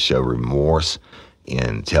show remorse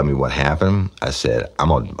and tell me what happened, I said, I'm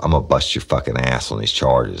gonna bust your fucking ass on these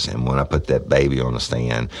charges. And when I put that baby on the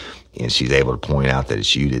stand and she's able to point out that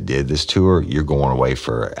it's you that did this to her, you're going away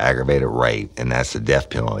for aggravated rape, and that's a death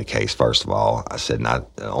penalty case, first of all. I said, not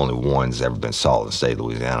only one's ever been solved in the state of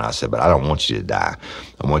Louisiana. I said, but I don't want you to die.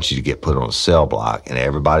 I want you to get put on a cell block, and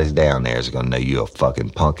everybody's down there is going to know you a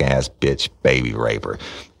fucking punk-ass bitch baby raper.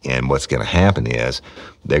 And what's going to happen is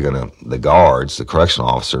the guards, the correctional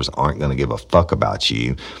officers, aren't going to give a fuck about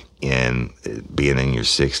you and being in your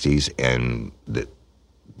 60s, and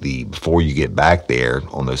before you get back there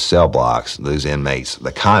on those cell blocks, those inmates,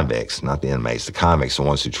 the convicts, not the inmates, the convicts, the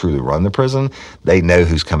ones who truly run the prison, they know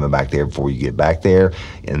who's coming back there before you get back there,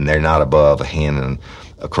 and they're not above handing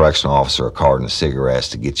a correctional officer a carton of cigarettes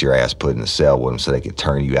to get your ass put in a cell with them so they can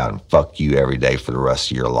turn you out and fuck you every day for the rest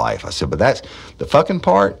of your life. I said, but that's the fucking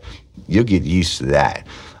part, you'll get used to that.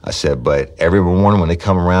 I said, but every morning when they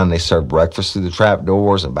come around, they serve breakfast through the trap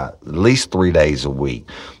doors about at least 3 days a week.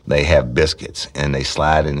 They have biscuits, and they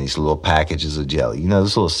slide in these little packages of jelly. You know,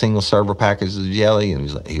 this little single-server packages of jelly?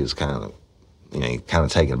 And he was kind of, kind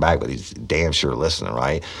of taken aback, but he's damn sure listening,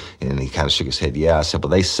 right? And he kind of shook his head, yeah. I said, well,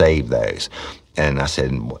 they save those. And I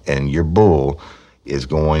said, and your bull is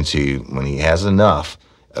going to, when he has enough,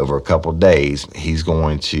 over a couple of days, he's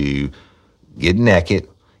going to get naked,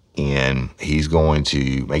 and he's going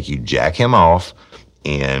to make you jack him off,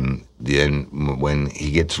 and then when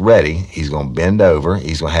he gets ready, he's going to bend over,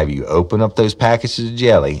 he's going to have you open up those packets of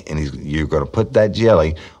jelly, and you're going to put that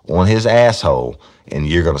jelly on his asshole, and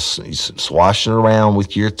you're going to swash it around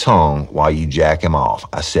with your tongue while you jack him off.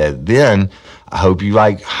 I said, then I hope you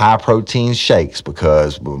like high-protein shakes,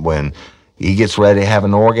 because when he gets ready to have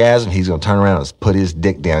an orgasm, he's going to turn around and put his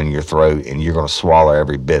dick down your throat, and you're going to swallow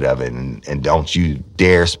every bit of it, and don't you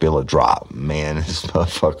dare spill a drop. Man, this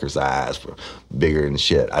motherfucker's eyes were bigger than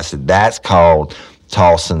shit. I said, that's called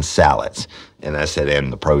tossing salads. And I said,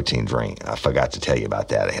 and the protein drink. I forgot to tell you about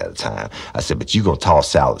that ahead of time. I said, but you're going to toss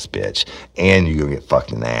salads, bitch, and you're going to get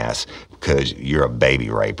fucked in the ass because you're a baby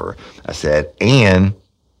raper. I said, and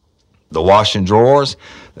the washing drawers,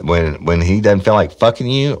 when he doesn't feel like fucking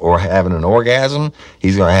you or having an orgasm,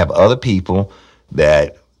 he's going to have other people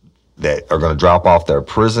that are going to drop off their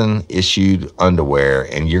prison-issued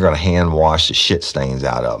underwear, and you're going to hand wash the shit stains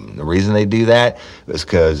out of them. The reason they do that is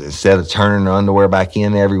because instead of turning their underwear back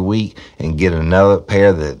in every week and getting another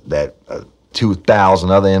pair that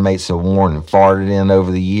 2,000 other inmates have worn and farted in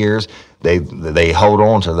over the years, they hold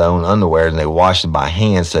on to their own underwear and they wash them by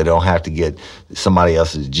hand so they don't have to get somebody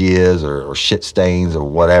else's jizz or shit stains or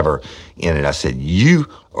whatever in it. I said, you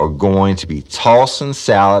are going to be tossing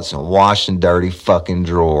salads and washing dirty fucking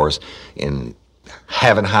drawers and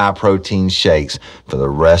having high protein shakes for the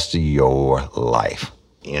rest of your life.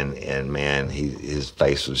 And man, his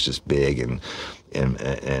face was just big and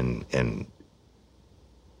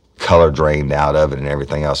color drained out of it and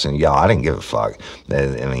everything else. And y'all, I didn't give a fuck. I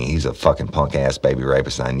mean, he's a fucking punk ass baby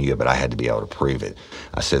rapist, and I knew it, but I had to be able to prove it.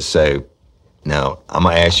 I said, so now I'm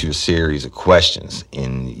going to ask you a series of questions,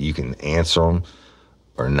 and you can answer them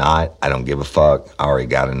or not. I don't give a fuck. I already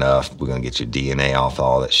got enough. We're going to get your DNA off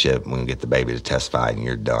all that shit. We're going to get the baby to testify, and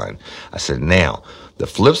you're done. I said, now, the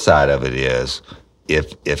flip side of it is,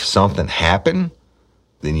 if something happened,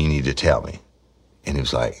 then you need to tell me. And he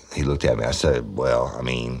was like, he looked at me. I said, well, I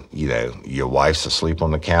mean, your wife's asleep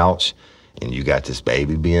on the couch and you got this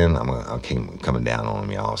baby being, I'm coming down on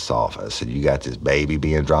him, y'all, soft. I said, you got this baby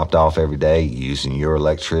being dropped off every day using your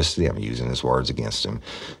electricity. I'm using his words against him.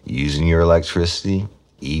 Using your electricity,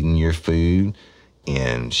 eating your food,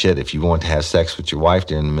 and shit, if you want to have sex with your wife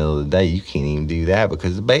during the middle of the day, you can't even do that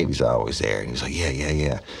because the baby's always there. And he was like,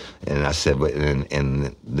 yeah. And I said, but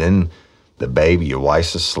and then the baby, your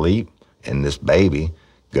wife's asleep, and this baby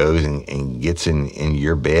goes and gets in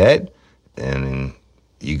your bed, and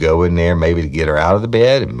you go in there maybe to get her out of the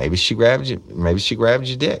bed, and maybe she grabs your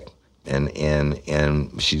dick. And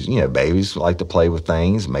she's, babies like to play with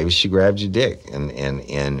things. Maybe she grabbed your dick,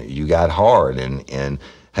 and you got hard, and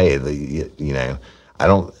hey,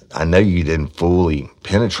 I know you didn't fully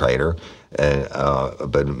penetrate her,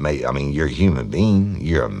 but you're a human being,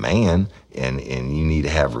 you're a man, and you need to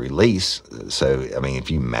have release. So, I mean, if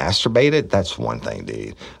you masturbated, that's one thing,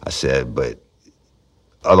 dude. I said, but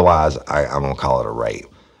otherwise, I'm going to call it a rape.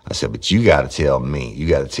 I said, but you got to tell me. You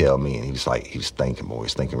got to tell me. And he was thinking, boy, he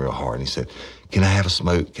was thinking real hard. And he said, can I have a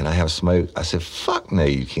smoke? Can I have a smoke? I said, fuck no,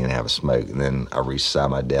 you can't have a smoke. And then I reached aside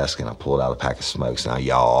my desk and I pulled out a pack of smokes. Now,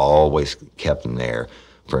 y'all always kept them there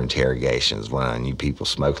for interrogations. When I knew people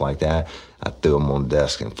smoked like that, I threw them on the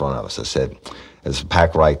desk in front of us. I said, there's a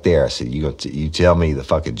pack right there. I said, you tell me the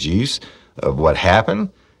fucking juice of what happened,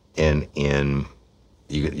 and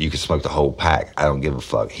you can smoke the whole pack. I don't give a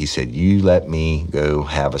fuck. He said, you let me go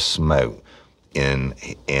have a smoke. And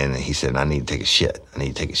he said, I need to take a shit. I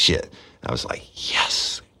need to take a shit. And I was like,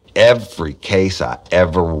 yes. Every case I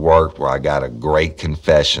ever worked where I got a great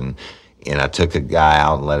confession and I took a guy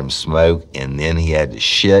out and let him smoke and then he had to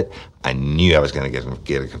shit, I knew I was going to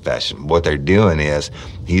get a confession. What they're doing is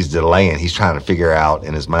he's delaying. He's trying to figure out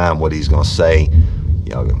in his mind what he's going to say.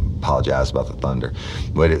 Y'all apologize about the thunder.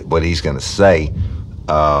 What he's going to say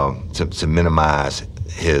to minimize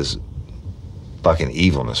his fucking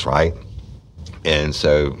evilness, right? And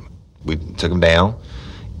so we took him down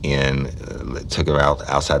and took him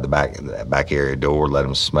outside the back area door, let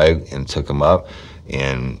him smoke, and took him up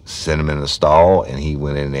and sent him in the stall. And he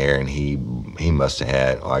went in there and he must have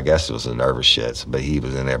had, well, I guess it was a nervous shits, but he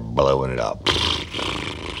was in there blowing it up,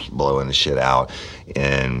 blowing the shit out.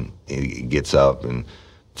 And he gets up and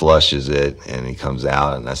flushes it, and he comes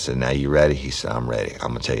out. And I said, now you ready? He said, I'm ready.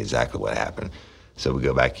 I'm going to tell you exactly what happened. So we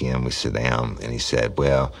go back in, we sit down, and he said,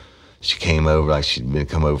 well, she came over like she'd been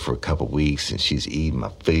come over for a couple of weeks, and she's eating my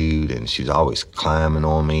food, and she's always climbing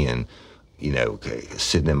on me and, you know,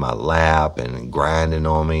 sitting in my lap and grinding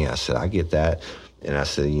on me. I said, I get that. And I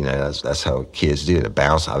said, you know, that's how kids do. They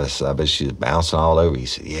bounce. I bet she was bouncing all over. He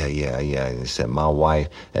said, yeah. And he said, my wife,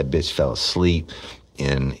 that bitch fell asleep,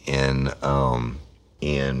 and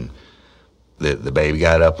the baby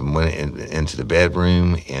got up and went into the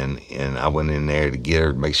bedroom, and I went in there to get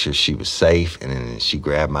her to make sure she was safe, and then she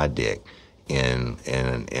grabbed my dick, and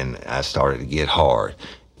I started to get hard,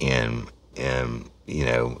 and you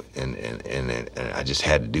know, and I just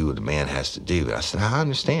had to do what a man has to do. And I said, I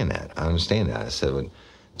understand that. I said, well,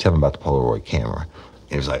 tell me about the Polaroid camera. And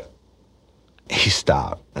he was like, he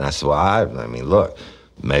stopped, and I said, well, I mean, look.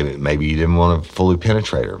 Maybe you didn't want to fully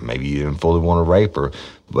penetrate her. Maybe you didn't fully want to rape her,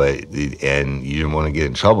 and you didn't want to get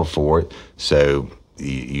in trouble for it. So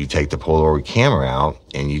you take the Polaroid camera out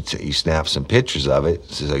and you snap some pictures of it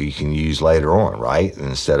so you can use later on, right? And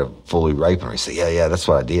instead of fully raping her, he said, yeah, that's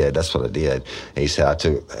what I did. And he said, I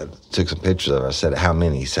took some pictures of her. I said, how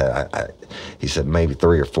many? He said, he said maybe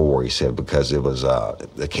 3 or 4. He said, because it was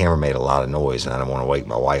the camera made a lot of noise and I didn't want to wake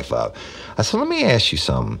my wife up. I said, let me ask you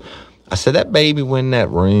something. I said, that baby went in that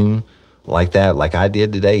room like that, like I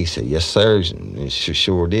did today? He said, yes, sir. And she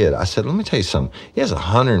sure did. I said, let me tell you something. It has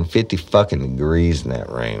 150 fucking degrees in that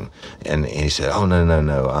room. And he said, oh,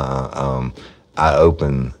 no. I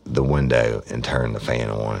opened the window and turned the fan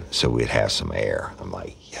on so we'd have some air. I'm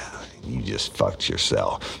like, yeah, you just fucked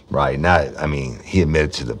yourself, right? Not, I mean, he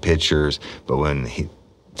admitted to the pictures, but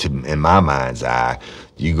in my mind's eye,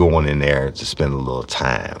 you going in there to spend a little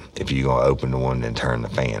time if you're going to open the window and turn the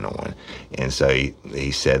fan on. And so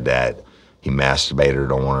he said that he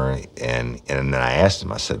masturbated on her, and then I asked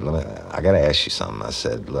him, I said, I got to ask you something. I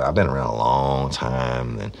said, look, I've been around a long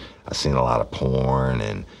time, and I've seen a lot of porn,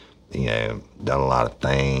 and, you know, done a lot of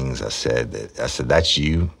things. I said, that's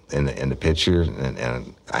you in the picture?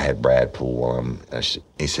 And I had Brad pull on him.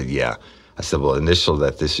 He said, yeah. I said, well, initial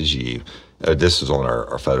that this is you. This was on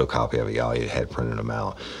our photocopy of it, y'all. He had printed them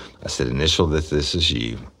out. I said, initial that this is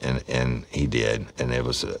you, and he did. And it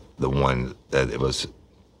was the one that it was,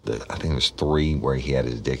 I think it was 3 where he had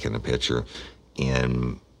his dick in the picture,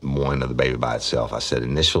 and 1 of the baby by itself. I said,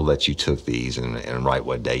 initial that you took these, and write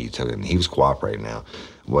what day you took it. And he was cooperating now,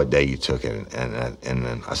 what day you took it. And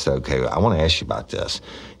then I said, okay, I want to ask you about this.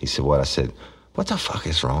 He said, what? I said, what the fuck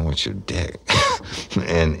is wrong with your dick?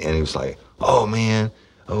 and he was like, oh man,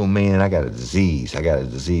 I got a disease.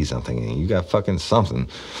 I'm thinking, you got fucking something.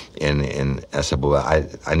 And I said, well,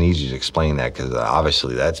 I need you to explain that, because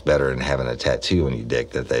obviously that's better than having a tattoo on your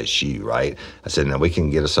dick that's you, right? I said, now we can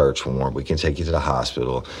get a search warrant. We can take you to the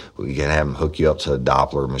hospital. We can have them hook you up to a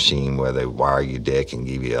Doppler machine where they wire your dick and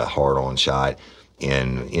give you a hard-on shot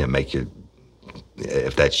and, you know, make your,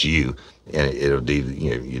 if that's you, and it'll do,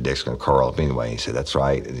 you know, your dick's going to curl up anyway. He said, that's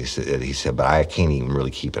right. And he said, but I can't even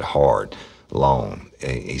really keep it hard long.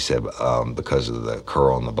 He said, because of the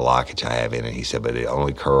curl and the blockage I have in it. He said, but it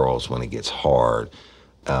only curls when it gets hard.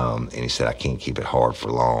 And he said, I can't keep it hard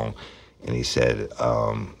for long. And he said,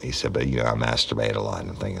 but, you know, I masturbate a lot.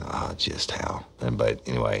 And I'm thinking, just how? But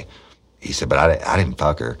anyway, he said, but I didn't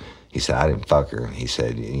fuck her. He said, I didn't fuck her. He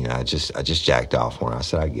said, you know, I just jacked off on her. I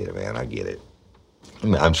said, I get it, man. I get it. I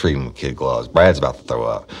mean, I'm treating him with kid gloves. Brad's about to throw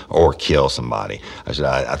up or kill somebody. I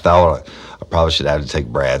thought I probably should have to take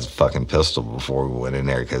Brad's fucking pistol before we went in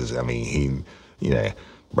there because, I mean,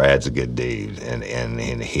 Brad's a good dude,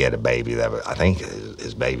 and he had a baby that I think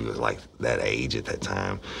his baby was like that age at that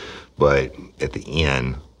time. But at the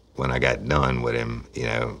end, when I got done with him,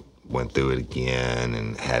 went through it again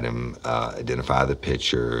and had him identify the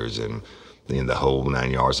pictures and the whole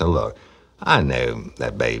 9 yards. And look, I know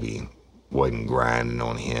that baby wasn't grinding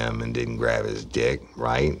on him and didn't grab his dick,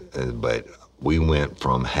 right? But we went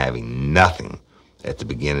from having nothing at the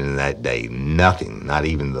beginning of that day, nothing, not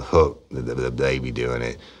even the hook, the baby doing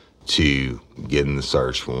it, to getting the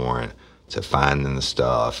search warrant, to finding the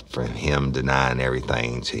stuff, from him denying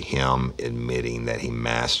everything, to him admitting that he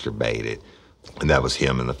masturbated. And that was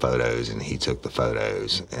him in the photos, and he took the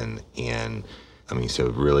photos. And I mean, so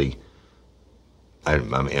really,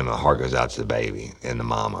 and my heart goes out to the baby and the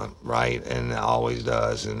mama, right? And it always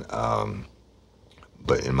does. And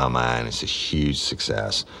but in my mind, it's a huge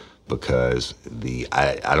success because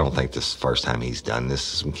I don't think this is the first time he's done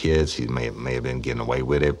this to some kids. He may have been getting away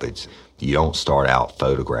with it, but you don't start out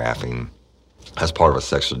photographing as part of a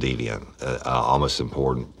sexual deviant. Almost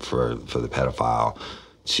important for the pedophile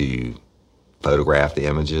to photograph the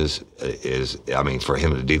images for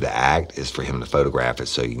him to do the act is for him to photograph it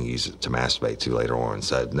so you can use it to masturbate to later on.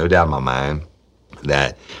 So no doubt in my mind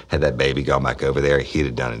that had that baby gone back over there, he'd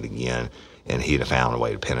have done it again, and he'd have found a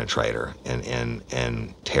way to penetrate her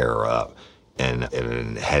and tear her up. And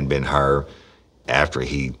it hadn't been her after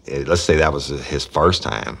let's say that was his first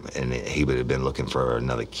time, and he would have been looking for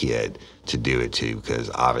another kid to do it to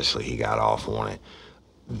because obviously he got off on it.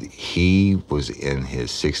 He was in his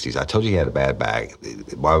 60s. I told you he had a bad back.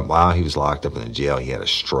 While he was locked up in the jail, he had a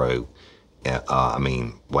stroke.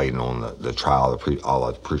 Waiting on the trial, all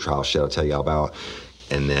the pre-trial shit I'll tell y'all about.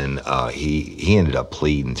 And then he ended up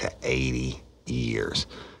pleading to 80 years.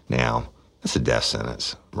 Now, that's a death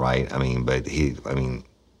sentence, right? But he wasn't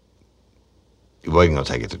going to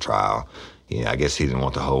take it to trial. I guess he didn't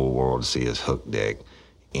want the whole world to see his hook dick.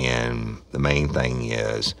 And the main thing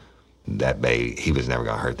is, that baby, he was never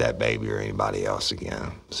going to hurt that baby or anybody else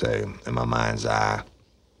again. So in my mind's eye,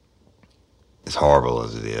 as horrible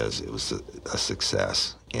as it is, it was a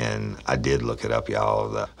success. And I did look it up,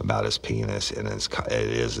 y'all, about his penis, and it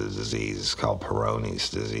is a disease. It's called Peyronie's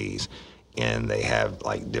disease. And they have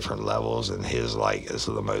like different levels, and his is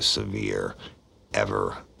the most severe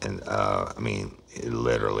ever. And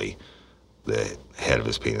literally, the head of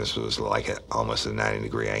his penis was almost a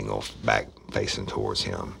 90-degree angle back facing towards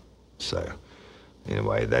him. So,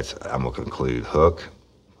 anyway, I'm going to conclude Hook.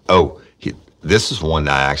 Oh, this is one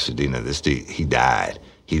that I actually do know. This dude, he died.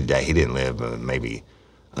 He didn't live maybe,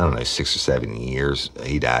 6 or 7 years.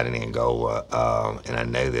 He died in Angola. And I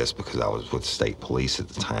know this because I was with the state police at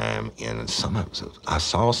the time. And I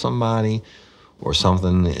saw somebody or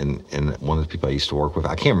something, and one of the people I used to work with,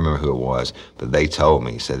 I can't remember who it was, but they told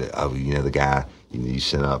me, said, the guy, you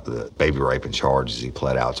sent up the baby raping charges, he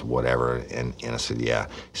pled out to whatever, and I said, yeah.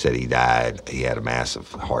 He said he died, he had a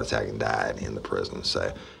massive heart attack and died in the prison.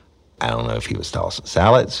 So I don't know if he was tossing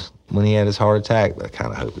salads when he had his heart attack, but I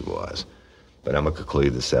kind of hope he was. But I'm going to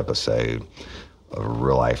conclude this episode of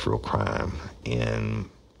Real Life, Real Crime. And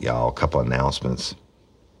y'all, a couple announcements.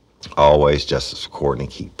 Always, Justice for Courtney,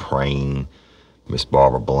 keep praying. Miss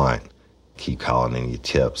Barbara Blunt, keep calling in your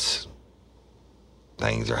tips.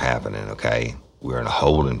 Things are happening, okay? We're in a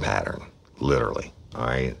holding pattern, literally, all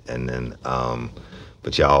right? And then,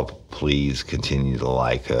 but y'all, please continue to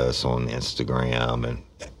like us on Instagram and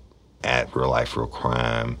at Real Life, Real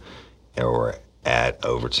Crime, or at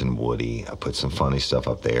Overton Woody. I put some funny stuff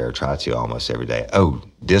up there. Try to almost every day. Oh,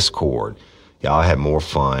 Discord. Y'all had more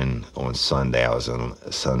fun on Sunday. I was on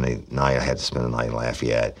Sunday night. I had to spend the night in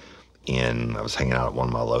Lafayette. And I was hanging out at one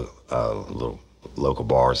of my little local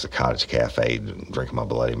bars, the Cottage Cafe, drinking my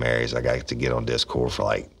Bloody Marys. I got to get on Discord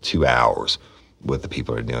for 2 hours with the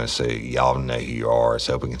people that are doing it. So y'all know who you are. It's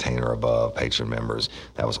Open Container Above, Patreon members.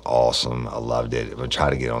 That was awesome. I loved it. I'm going to try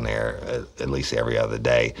to get on there at least every other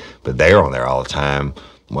day. But they're on there all the time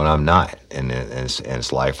when I'm not. And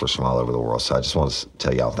it's lifers from all over the world. So I just want to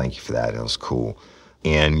tell y'all thank you for that. It was cool.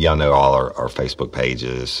 And y'all know all our Facebook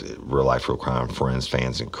pages, Real Life, Real Crime, Friends,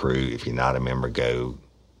 Fans, and Crew. If you're not a member, go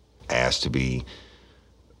ask to be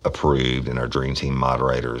approved. And our Dream Team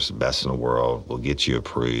moderators, best in the world, will get you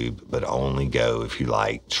approved. But only go if you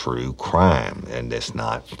like true crime. And it's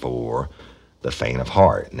not for the faint of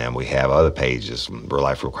heart. Now, we have other pages, Real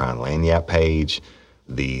Life, Real Crime Lanyap page.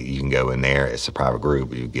 You can go in there. It's a private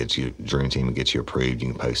group. You get your dream team will get you approved. You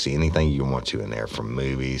can post anything you want to in there, from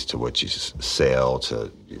movies to what you sell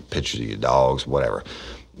to pictures of your dogs, whatever.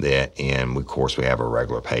 And of course, we have our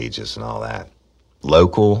regular pages and all that.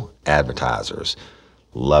 Local advertisers,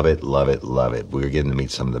 love it, love it, love it. We're getting to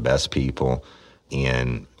meet some of the best people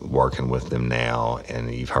and working with them now.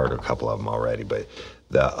 And you've heard a couple of them already, but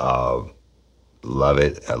love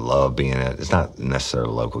it. I love being it's not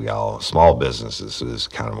necessarily local, y'all. Small businesses is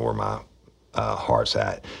kind of where my heart's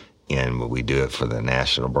at. And we do it for the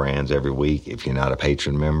national brands every week. If you're not a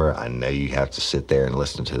patron member, I know you have to sit there and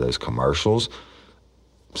listen to those commercials.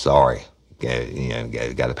 Sorry, got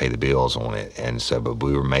to pay the bills on it. And so, but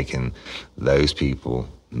we were making those people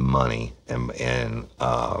money, and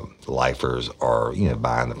lifers are,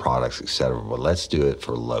 buying the products, etc. But let's do it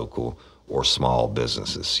for local or small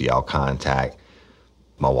businesses. So y'all contact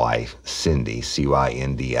my wife, Cindy,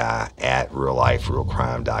 Cyndi, at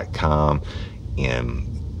realliferealcrime.com.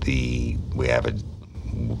 And we have a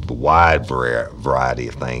wide variety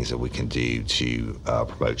of things that we can do to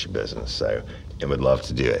promote your business. So, and we'd love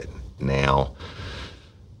to do it. Now,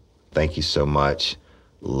 thank you so much.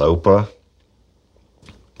 LOPA,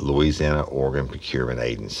 Louisiana Organ Procurement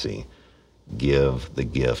Agency. Give the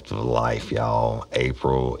gift of life, y'all.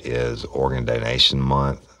 April is Organ Donation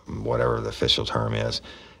Month, whatever the official term is,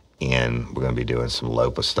 and we're going to be doing some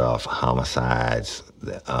LOPA stuff, homicides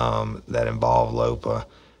that involve LOPA,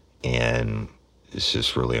 and it's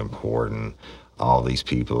just really important. All these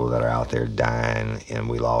people that are out there dying, and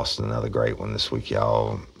we lost another great one this week,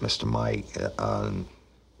 y'all, Mr. Mike.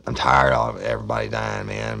 I'm tired of everybody dying,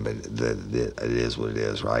 man, but it is what it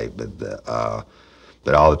is, right?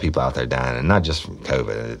 But all the people out there dying, and not just from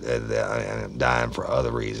COVID, dying for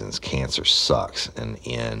other reasons. Cancer sucks,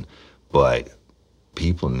 but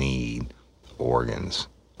people need organs,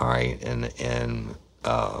 all right? And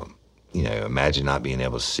imagine not being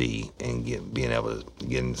able to see and being able to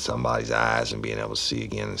get in somebody's eyes and being able to see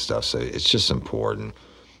again and stuff. So it's just important.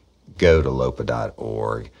 Go to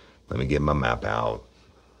lopa.org. Let me get my map out.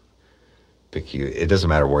 It doesn't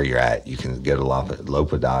matter where you're at. You can go to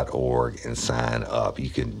lopa.org and sign up. You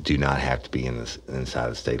do not have to be inside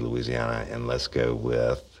the state of Louisiana. And let's go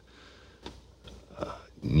with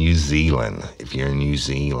New Zealand. If you're in New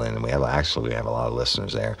Zealand, and we have a lot of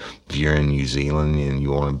listeners there. If you're in New Zealand and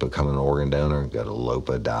you want to become an organ donor, go to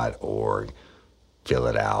lopa.org, fill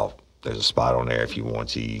it out. There's a spot on there if you want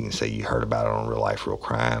to. You can say you heard about it on Real Life, Real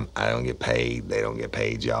Crime. I don't get paid. They don't get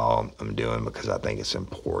paid, y'all. I'm doing it because I think it's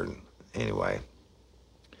important. Anyway,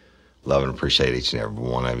 love and appreciate each and every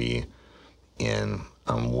one of you. And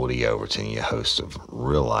I'm Woody Overton, your host of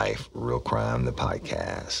Real Life, Real Crime, the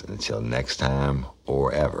podcast. Until next time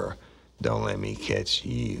or ever, don't let me catch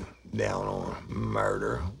you down on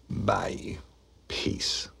Murder Bayou.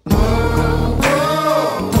 Peace.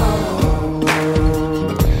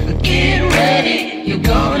 Get ready, you're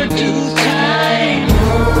gonna do time.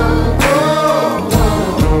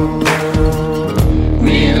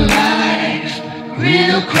 Real life,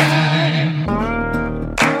 real crime.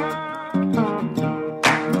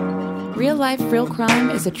 Real Life, Real Crime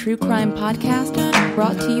is a true crime podcast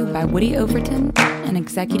brought to you by Woody Overton and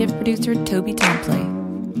executive producer Toby Templey.